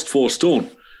I've lost 4 stone,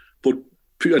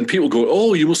 and people go,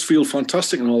 oh, you must feel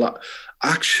fantastic and all that.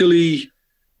 Actually,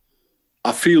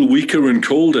 I feel weaker and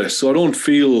colder, so I don't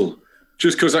feel,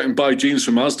 just because I can buy jeans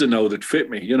from Asda now that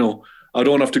fit me, I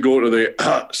don't have to go to the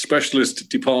specialist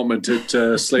department at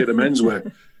Slater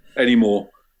Menswear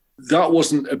anymore. That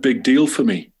wasn't a big deal for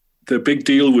me. The big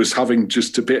deal was having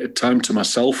just a bit of time to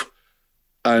myself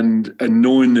and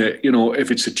knowing that,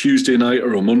 if it's a Tuesday night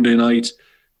or a Monday night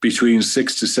between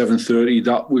 6 to 7:30,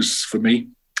 that was for me.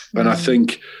 And I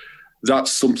think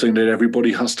that's something that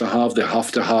everybody has to have. They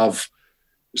have to have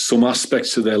some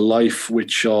aspects of their life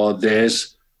which are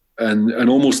theirs and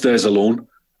almost theirs alone,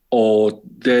 or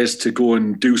theirs to go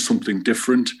and do something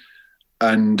different.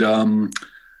 And,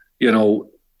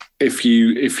 if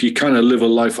you kind of live a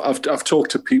life, I've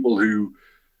talked to people who,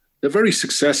 they're very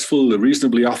successful, they're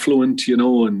reasonably affluent,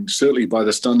 and certainly by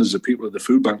the standards of people at the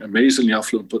food bank, amazingly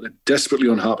affluent, but they're desperately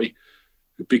unhappy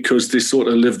because they sort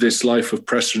of live this life of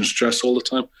pressure and stress all the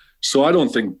time. So I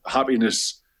don't think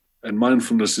happiness and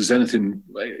mindfulness is anything,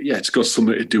 it's got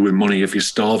something to do with money if you're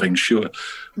starving, sure.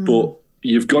 But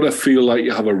you've got to feel like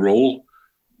you have a role.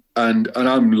 And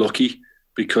I'm lucky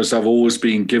because I've always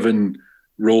been given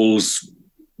roles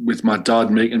with my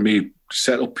dad making me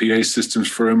set up PA systems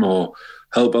for him or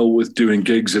help out with doing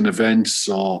gigs and events,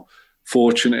 or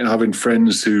fortunate in having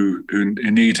friends who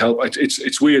need help.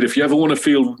 It's weird. If you ever want to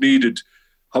feel needed,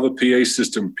 have a PA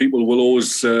system. People will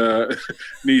always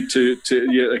need to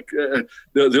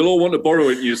they'll all want to borrow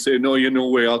it, and you say, no, no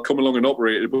way, I'll come along and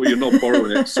operate it, but you're not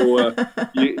borrowing it. So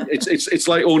it's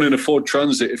like owning a Ford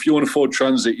Transit. If you own a Ford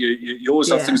Transit, you always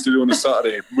have things to do on a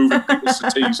Saturday, moving people's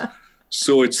settees.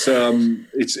 So it's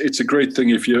a great thing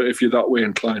if you're that way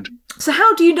inclined. So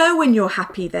how do you know when you're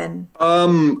happy then?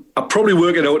 I probably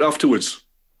work it out afterwards.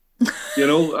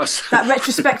 That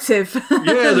retrospective.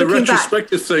 Yeah, the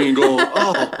retrospective thing, and go,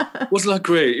 oh, wasn't that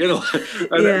great?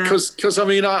 Because I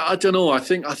mean, I don't know. I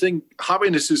think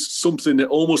happiness is something that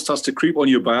almost has to creep on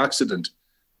you by accident.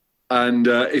 And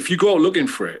if you go out looking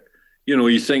for it,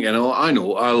 you're thinking, oh, I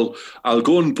know, I'll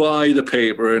go and buy the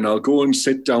paper and I'll go and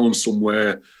sit down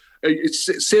somewhere.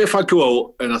 Say if I go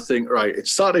out and I think, right,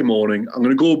 it's Saturday morning, I'm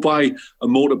going to go buy a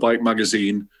motorbike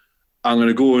magazine. I'm going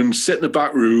to go and sit in the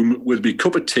back room with my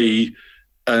cup of tea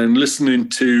and listening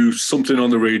to something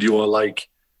on the radio I like.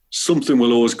 Something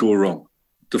will always go wrong.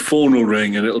 The phone will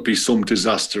ring and it'll be some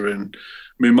disaster. And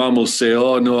my mum will say,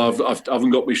 oh, no, I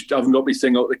haven't got my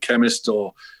thing out the chemist,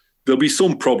 or there'll be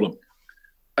some problem.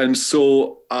 And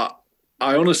so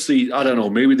I honestly, I don't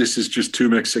know, maybe this is just too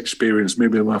much experience.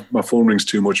 Maybe my phone rings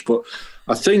too much. But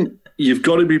I think you've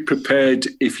got to be prepared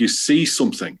if you see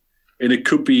something. And it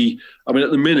could be, I mean, at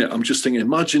the minute, I'm just thinking,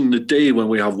 imagine the day when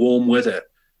we have warm weather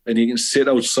and you can sit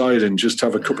outside and just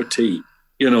have a cup of tea,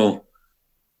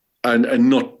 and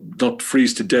not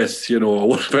freeze to death, or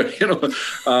whatever,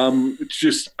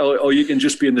 or you can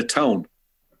just be in the town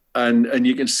and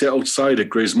you can sit outside at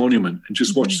Gray's Monument and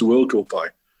just watch the world go by.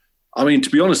 I mean, to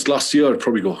be honest, last year I'd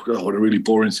probably go, oh, what a really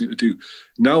boring thing to do.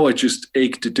 Now I just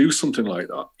ache to do something like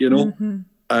that, you know,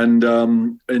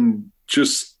 and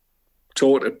just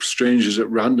talk to strangers at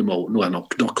random. Oh, no,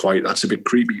 not quite. That's a bit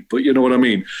creepy, but you know what I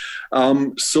mean.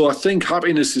 So I think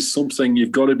happiness is something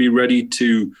you've got to be ready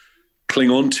to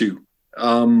cling on to.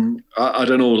 I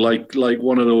don't know, like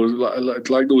one of those,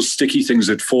 like those sticky things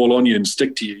that fall on you and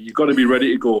stick to you. You've got to be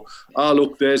ready to go,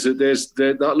 look,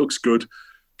 that looks good.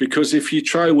 Because if you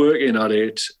try working at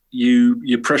it, you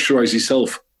pressurize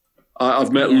yourself.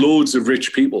 I've met loads of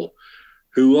rich people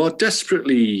who are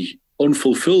desperately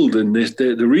unfulfilled. And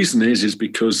the reason is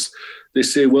because they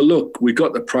say, well, look, we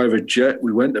got the private jet,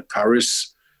 we went to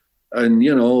Paris, and,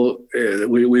 you know,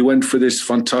 we went for this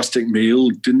fantastic meal,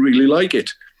 didn't really like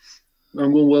it.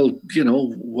 I'm going, well, you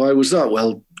know, why was that?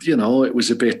 Well, you know, it was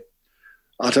a bit,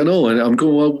 I don't know. And I'm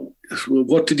going, well,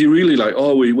 what did you really like?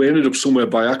 Oh, we ended up somewhere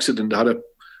by accident, had a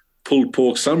pulled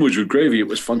pork sandwich with gravy. It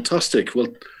was fantastic. Well,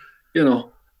 you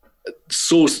know,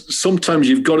 so sometimes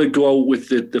you've got to go out with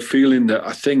the feeling that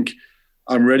I think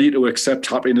I'm ready to accept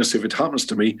happiness if it happens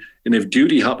to me. And if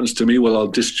duty happens to me, well, I'll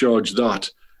discharge that.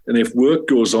 And if work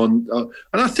goes on,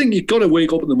 and I think you've got to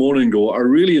wake up in the morning and go, I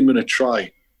really am going to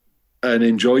try and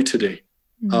enjoy today.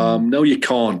 No, you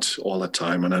can't all the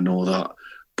time, and I know that.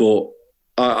 But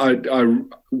I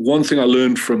one thing I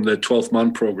learned from the 12th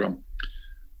Man program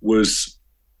was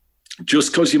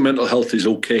just because your mental health is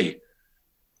okay,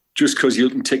 just because you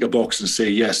can tick a box and say,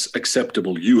 yes,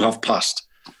 acceptable, you have passed,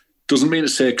 doesn't mean to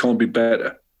say it can't be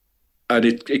better. And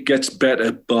it gets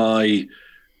better by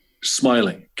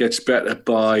smiling, gets better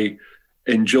by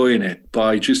enjoying it,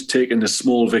 by just taking the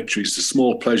small victories, the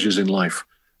small pleasures in life.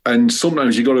 And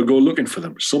sometimes you got to go looking for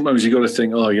them. Sometimes you got to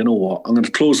think, oh, you know what? I'm going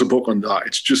to close the book on that.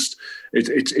 It's just,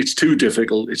 it's too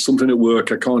difficult. It's something at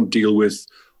work I can't deal with,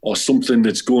 or something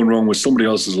that's going wrong with somebody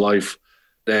else's life.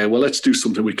 Well, let's do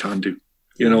something we can do.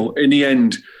 You know, in the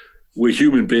end, we're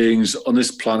human beings on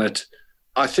this planet.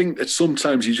 I think that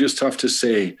sometimes you just have to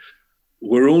say,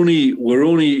 we're only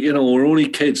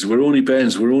kids. We're only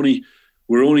bands. We're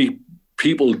only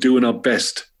people doing our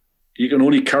best. You can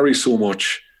only carry so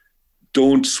much.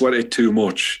 Don't sweat it too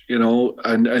much, you know,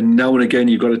 and now and again,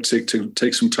 you've got to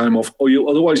take some time off,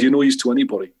 otherwise you're no use to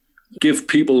anybody. Give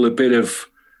people a bit of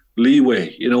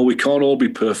leeway. You know, we can't all be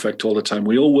perfect all the time.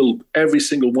 We all will, every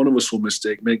single one of us will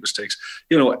make mistakes.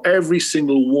 You know, every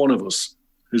single one of us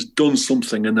has done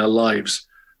something in their lives,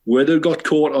 whether got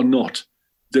caught or not,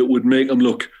 that would make them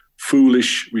look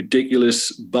foolish,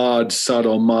 ridiculous, bad, sad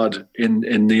or mad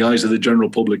in the eyes of the general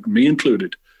public, me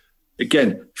included.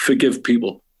 Again, forgive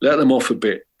people. Let them off a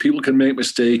bit. People can make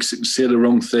mistakes. They can say the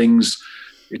wrong things.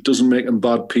 It doesn't make them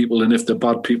bad people. And if they're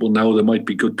bad people now, they might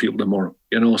be good people tomorrow.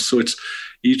 You know, so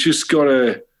you just got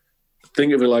to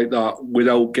think of it like that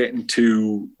without getting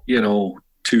too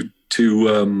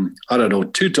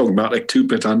dogmatic, too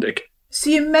pedantic. So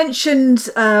you mentioned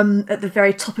at the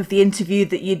very top of the interview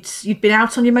that you'd been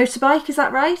out on your motorbike. Is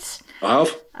that right? I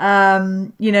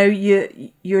have. You know,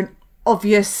 you're an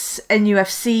obvious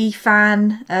NUFC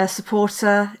fan,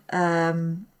 supporter.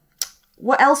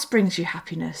 What else brings you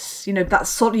happiness? You know,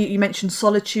 you mentioned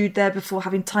solitude there before,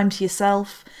 having time to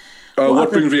yourself. What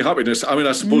brings me happiness? I mean,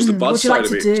 I suppose the bad side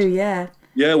of it. What do you like to do? Yeah.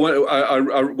 Yeah,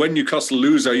 when Newcastle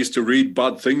lose, I used to read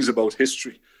bad things about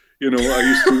history. You know, I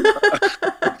used to...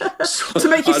 to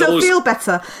make yourself feel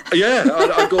better. Yeah,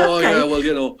 I'd go, oh, okay. Yeah, well,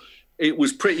 you know, it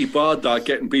was pretty bad that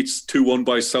getting beat 2-1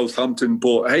 by Southampton.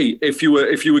 But hey, if you were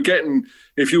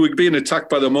being attacked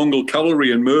by the Mongol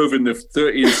cavalry in Merv in the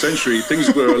 13th century,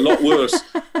 things were a lot worse.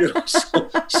 You know,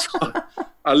 so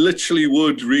I literally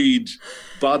would read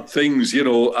bad things. You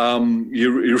know,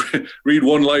 you read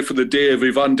One Life of the Day of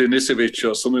Ivan Denisovich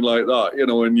or something like that. You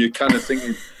know, and you're kind of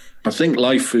thinking, I think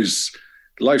life's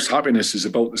happiness is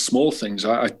about the small things.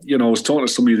 I was talking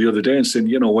to somebody the other day and saying,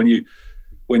 you know, when you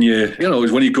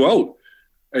go out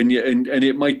and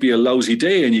it might be a lousy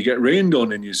day and you get rained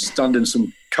on and you stand in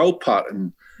some cow pat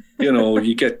and, you know,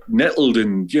 you get nettled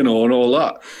and, you know, and all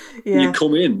that. Yeah. You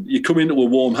come into a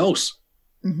warm house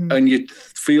and you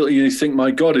think,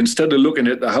 my God, instead of looking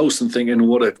at the house and thinking,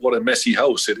 what a messy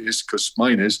house it is, because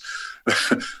mine is,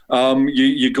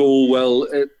 you go, well,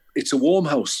 it's a warm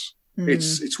house.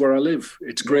 It's where I live.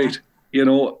 It's great, you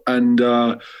know, and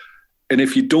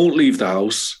if you don't leave the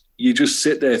house, you just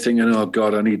sit there thinking, oh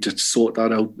God, I need to sort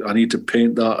that out. I need to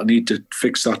paint that. I need to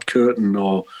fix that curtain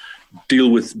or deal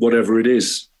with whatever it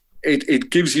is. It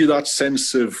gives you that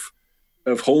sense of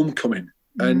homecoming.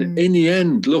 And in the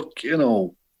end, look, you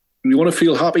know, you want to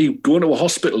feel happy, go into a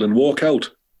hospital and walk out,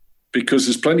 because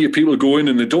there's plenty of people go in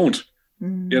and they don't.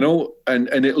 you know,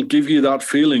 and it'll give you that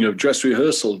feeling of dress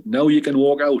rehearsal. Now you can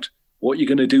walk out. What are you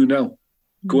going to do now?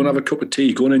 Go and have a cup of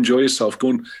tea. Go and enjoy yourself. Go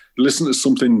and listen to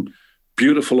something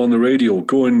beautiful on the radio.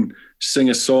 Go and sing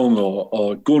a song,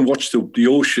 or go and watch the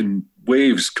ocean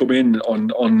waves come in on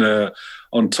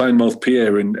Tynemouth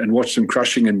Pier and watch them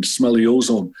crashing and smell the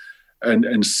ozone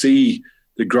and see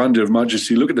the grandeur of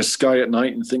majesty. Look at the sky at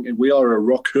night and think, we are a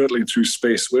rock hurtling through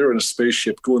space. We're in a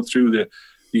spaceship going through the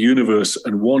universe,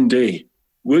 and one day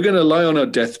we're going to lie on our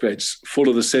deathbeds full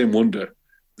of the same wonder.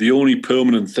 The only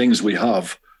permanent things we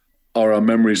have are our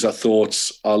memories, our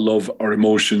thoughts, our love, our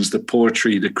emotions, the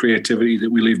poetry, the creativity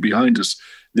that we leave behind us.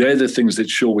 They're the things that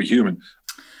show we're human.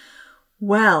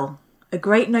 Well, a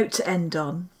great note to end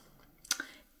on.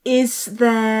 Is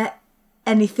there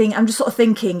anything, I'm just sort of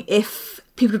thinking, if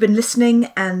people have been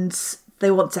listening and they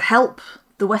want to help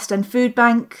the West End Food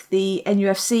Bank, the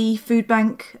NUFC Food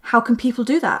Bank, how can people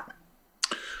do that?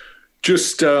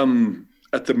 Just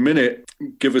at the minute,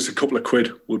 give us a couple of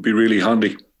quid would be really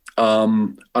handy.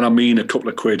 And I mean a couple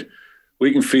of quid.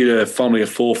 We can feed a family of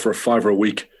four for £5 a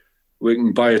week. We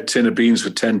can buy a tin of beans for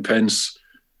 10 pence.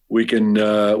 We can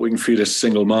feed a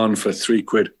single man for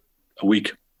 £3 a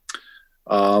week.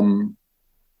 And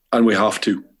we have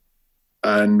to.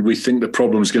 And we think the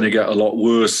problem's going to get a lot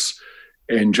worse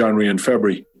in January and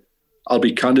February. I'll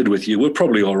be candid with you. We're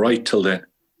probably all right till then.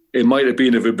 It might have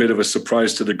been a bit of a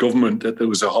surprise to the government that there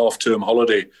was a half-term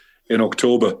holiday in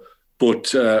October,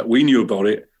 but we knew about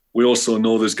it. We also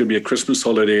know there's going to be a Christmas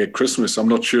holiday at Christmas. I'm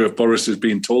not sure if Boris has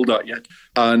been told that yet.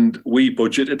 And we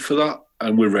budgeted for that,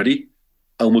 and we're ready,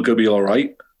 and we're going to be all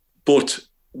right. But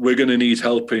we're going to need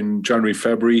help in January,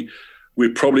 February. We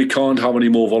probably can't have any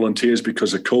more volunteers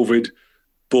because of COVID,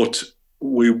 but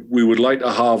we would like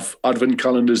to have advent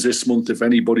calendars this month. If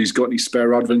anybody's got any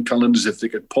spare advent calendars, if they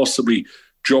could possibly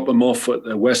drop them off at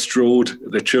the West Road,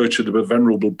 the Church of the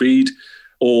Venerable Bede,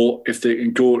 or if they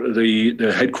can go to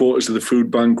the headquarters of the food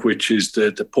bank, which is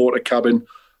the Porter Cabin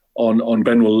on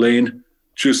Benwell Lane.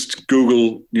 Just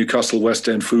Google Newcastle West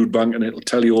End Food Bank and it'll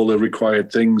tell you all the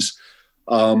required things.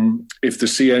 If they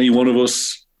see any one of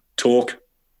us talk,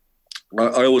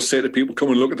 I always say to people, come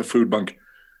and look at the food bank.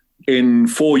 In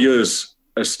 4 years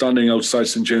of standing outside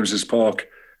St James's Park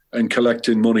and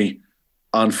collecting money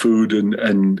and food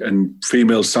and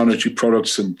female sanitary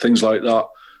products and things like that,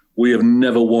 we have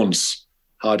never once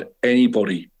had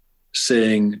anybody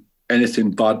saying anything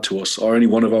bad to us or any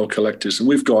one of our collectors. And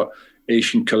we've got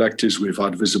Asian collectors, we've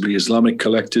had visibly Islamic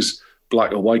collectors,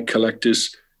 black or white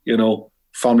collectors, you know,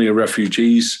 family of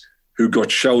refugees who got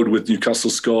showered with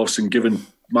Newcastle scarves and given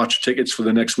match tickets for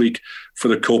the next week for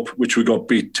the cup, which we got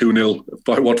beat 2-0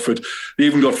 by Watford. They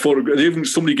even got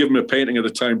somebody gave them a painting of the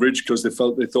Tyne Bridge because they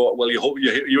thought, well,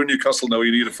 you're in Newcastle now,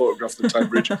 you need a photograph of the Tyne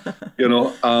Bridge, you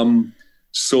know.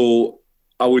 So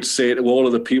I would say to all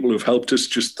of the people who've helped us,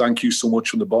 just thank you so much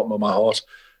from the bottom of my heart.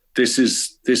 This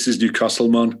is Newcastle,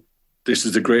 man. This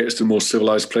is the greatest and most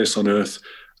civilized place on earth,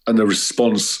 and the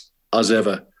response, as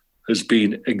ever, has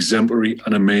been exemplary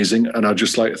and amazing. And I'd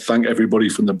just like to thank everybody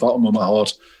from the bottom of my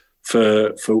heart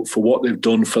for what they've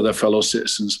done for their fellow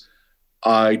citizens.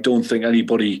 I don't think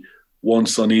anybody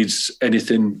wants or needs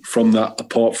anything from that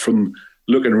apart from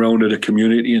looking around at a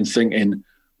community and thinking,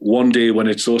 one day when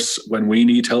it's us, when we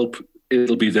need help,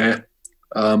 it'll be there.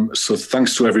 So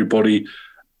thanks to everybody.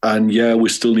 And yeah, we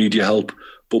still need your help.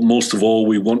 But most of all,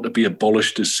 we want to be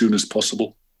abolished as soon as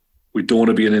possible. We don't want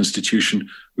to be an institution.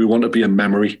 We want to be a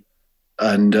memory.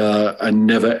 And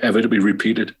never, ever to be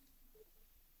repeated.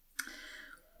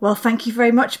 Well, thank you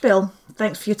very much, Bill.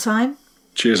 Thanks for your time.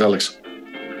 Cheers, Alex.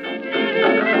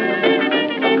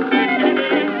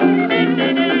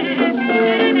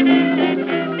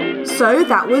 So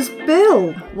that was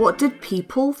Bill. What did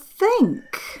people think?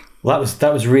 Well,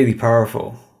 that was really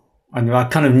powerful. I mean, I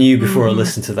kind of knew before I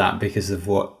listened to that, because of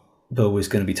what Bill was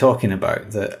going to be talking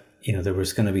about, that, you know, there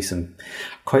was going to be some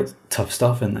quite tough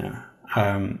stuff in there.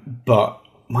 But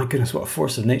my goodness, what a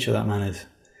force of nature that man is.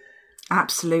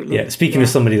 Absolutely. Yeah, speaking of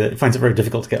somebody that finds it very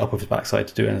difficult to get up off his backside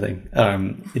to do anything,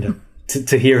 you know,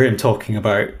 to hear him talking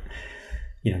about,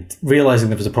 you know, realizing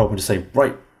there was a problem, to say,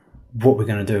 right, what we're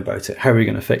going to do about it, how are we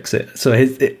going to fix it? So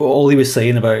all he was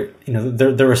saying about, you know,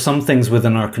 there are some things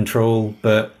within our control,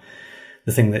 but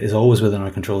the thing that is always within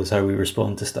our control is how we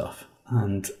respond to stuff.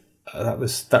 And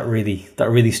that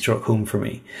really struck home for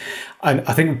me.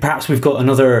 I think perhaps we've got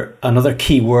another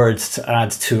key words to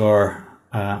add to our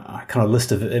kind of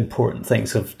list of important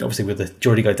things. So obviously, with the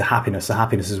Geordie Guide to Happiness, so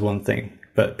happiness is one thing,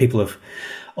 but people have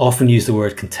often used the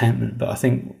word contentment. But I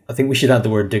think we should add the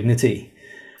word dignity.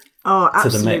 Oh,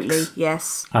 absolutely, to the mix.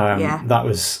 Yes. That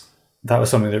was that was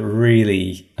something that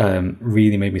really,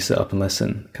 really made me sit up and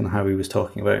listen, kind of how he was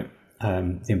talking about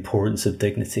the importance of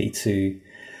dignity to,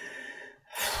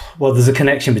 well, there's a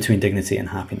connection between dignity and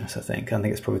happiness, I think. I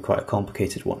think it's probably quite a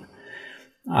complicated one.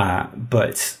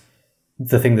 But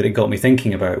the thing that it got me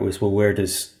thinking about was, well, where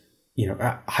does,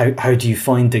 how do you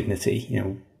find dignity?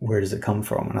 Where does it come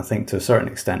from? And I think to a certain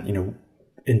extent,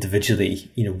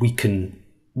 individually, we can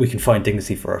find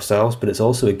dignity for ourselves, but it's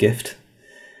also a gift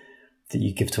that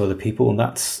you give to other people. And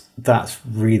that's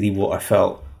really what I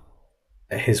felt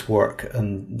his work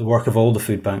and the work of all the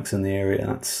food banks in the area.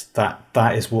 That's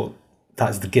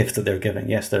the gift that they're giving.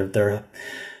 Yes, they're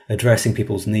addressing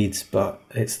people's needs, but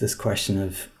it's this question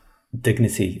of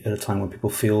dignity at a time when people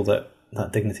feel that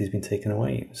dignity has been taken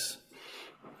away. It's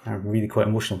really quite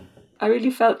emotional. I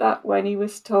really felt that when he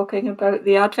was talking about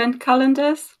the Advent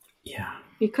calendars. Yeah.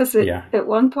 Because at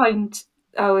one point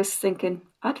I was thinking,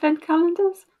 Advent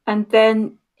calendars? And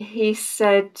then he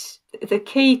said the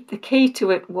key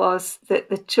to it was that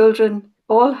the children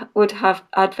all would have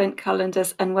Advent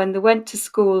calendars, and when they went to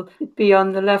school, it'd be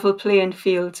on the level playing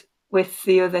field with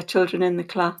the other children in the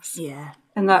class. Yeah.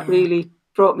 And that really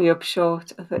brought me up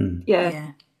short. I thought,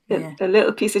 a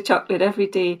little piece of chocolate every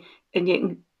day and you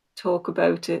can talk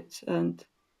about it. And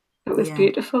it was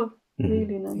beautiful.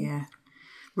 Really nice. Yeah.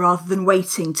 Rather than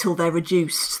waiting till they're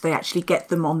reduced, they actually get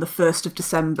them on the 1st of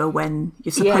December when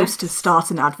you're supposed to start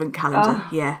an Advent calendar.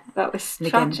 That was and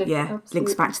tragic. Again, absolutely.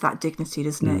 Links back to that dignity,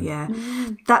 doesn't it? Yeah.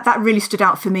 That really stood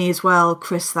out for me as well,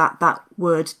 Chris, that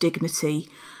word dignity.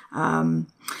 And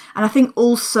I think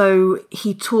also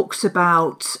he talks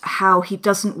about how he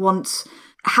doesn't want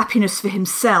happiness for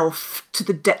himself to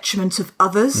the detriment of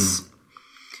others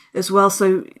as well.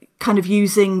 So kind of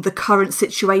using the current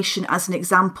situation as an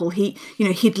example,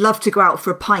 he'd love to go out for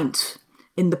a pint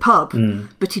in the pub,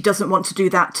 but he doesn't want to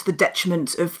do that to the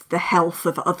detriment of the health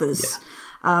of others.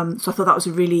 So I thought that was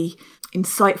a really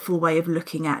insightful way of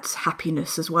looking at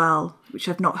happiness as well, which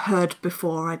I've not heard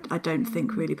before, I don't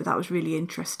think really, but that was really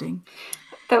interesting.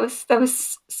 There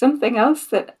was something else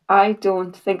that I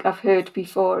don't think I've heard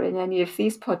before in any of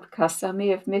these podcasts. I may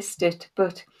have missed it,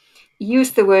 but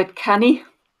use the word canny.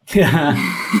 Yeah,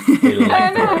 we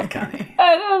like the word canny. And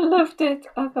I loved it.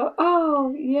 I thought,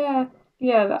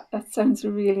 that sounds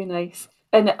really nice.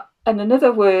 And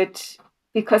another word,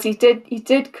 because he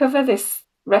did cover this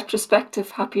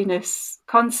retrospective happiness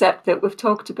concept that we've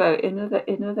talked about in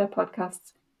other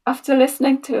podcasts. After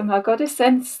listening to him, I got a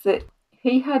sense that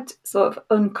he had sort of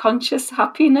unconscious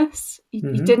happiness. He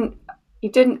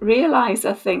didn't realise,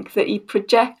 I think, that he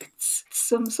projects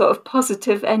some sort of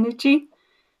positive energy.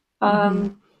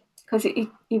 Because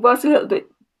he was a little bit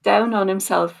down on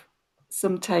himself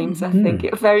sometimes, I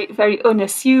think. Very, very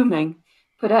unassuming.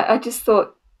 But I just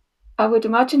thought, I would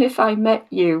imagine if I met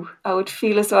you, I would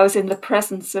feel as though I was in the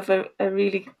presence of a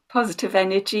really positive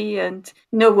energy, and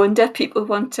no wonder people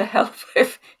want to help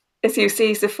with, as you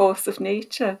say, is a force of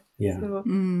nature. Yeah. So it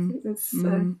was,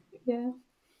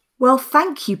 Well,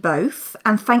 thank you both.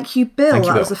 And thank you, Bill. Thank you,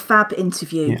 that Bill. was a fab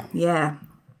interview. Yeah.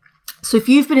 So if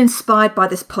you've been inspired by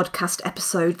this podcast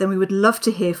episode, then we would love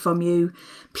to hear from you.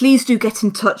 Please do get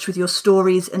in touch with your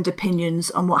stories and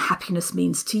opinions on what happiness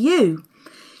means to you.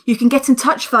 You can get in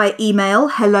touch via email,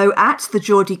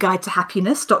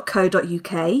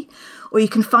 hello@thegeordieguidetohappiness.co.uk, or you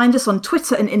can find us on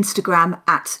Twitter and Instagram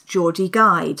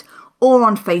 @GeordieGuide, or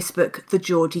on Facebook, The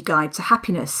Geordie Guide to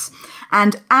Happiness.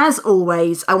 And as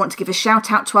always, I want to give a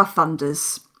shout out to our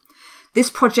funders.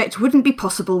 This project wouldn't be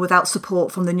possible without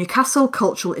support from the Newcastle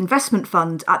Cultural Investment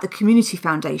Fund at the Community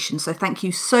Foundation, so thank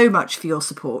you so much for your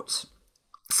support.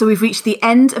 So we've reached the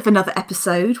end of another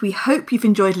episode. We hope you've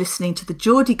enjoyed listening to the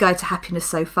Geordie Guide to Happiness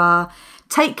so far.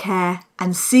 Take care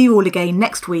and see you all again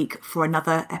next week for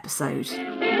another episode.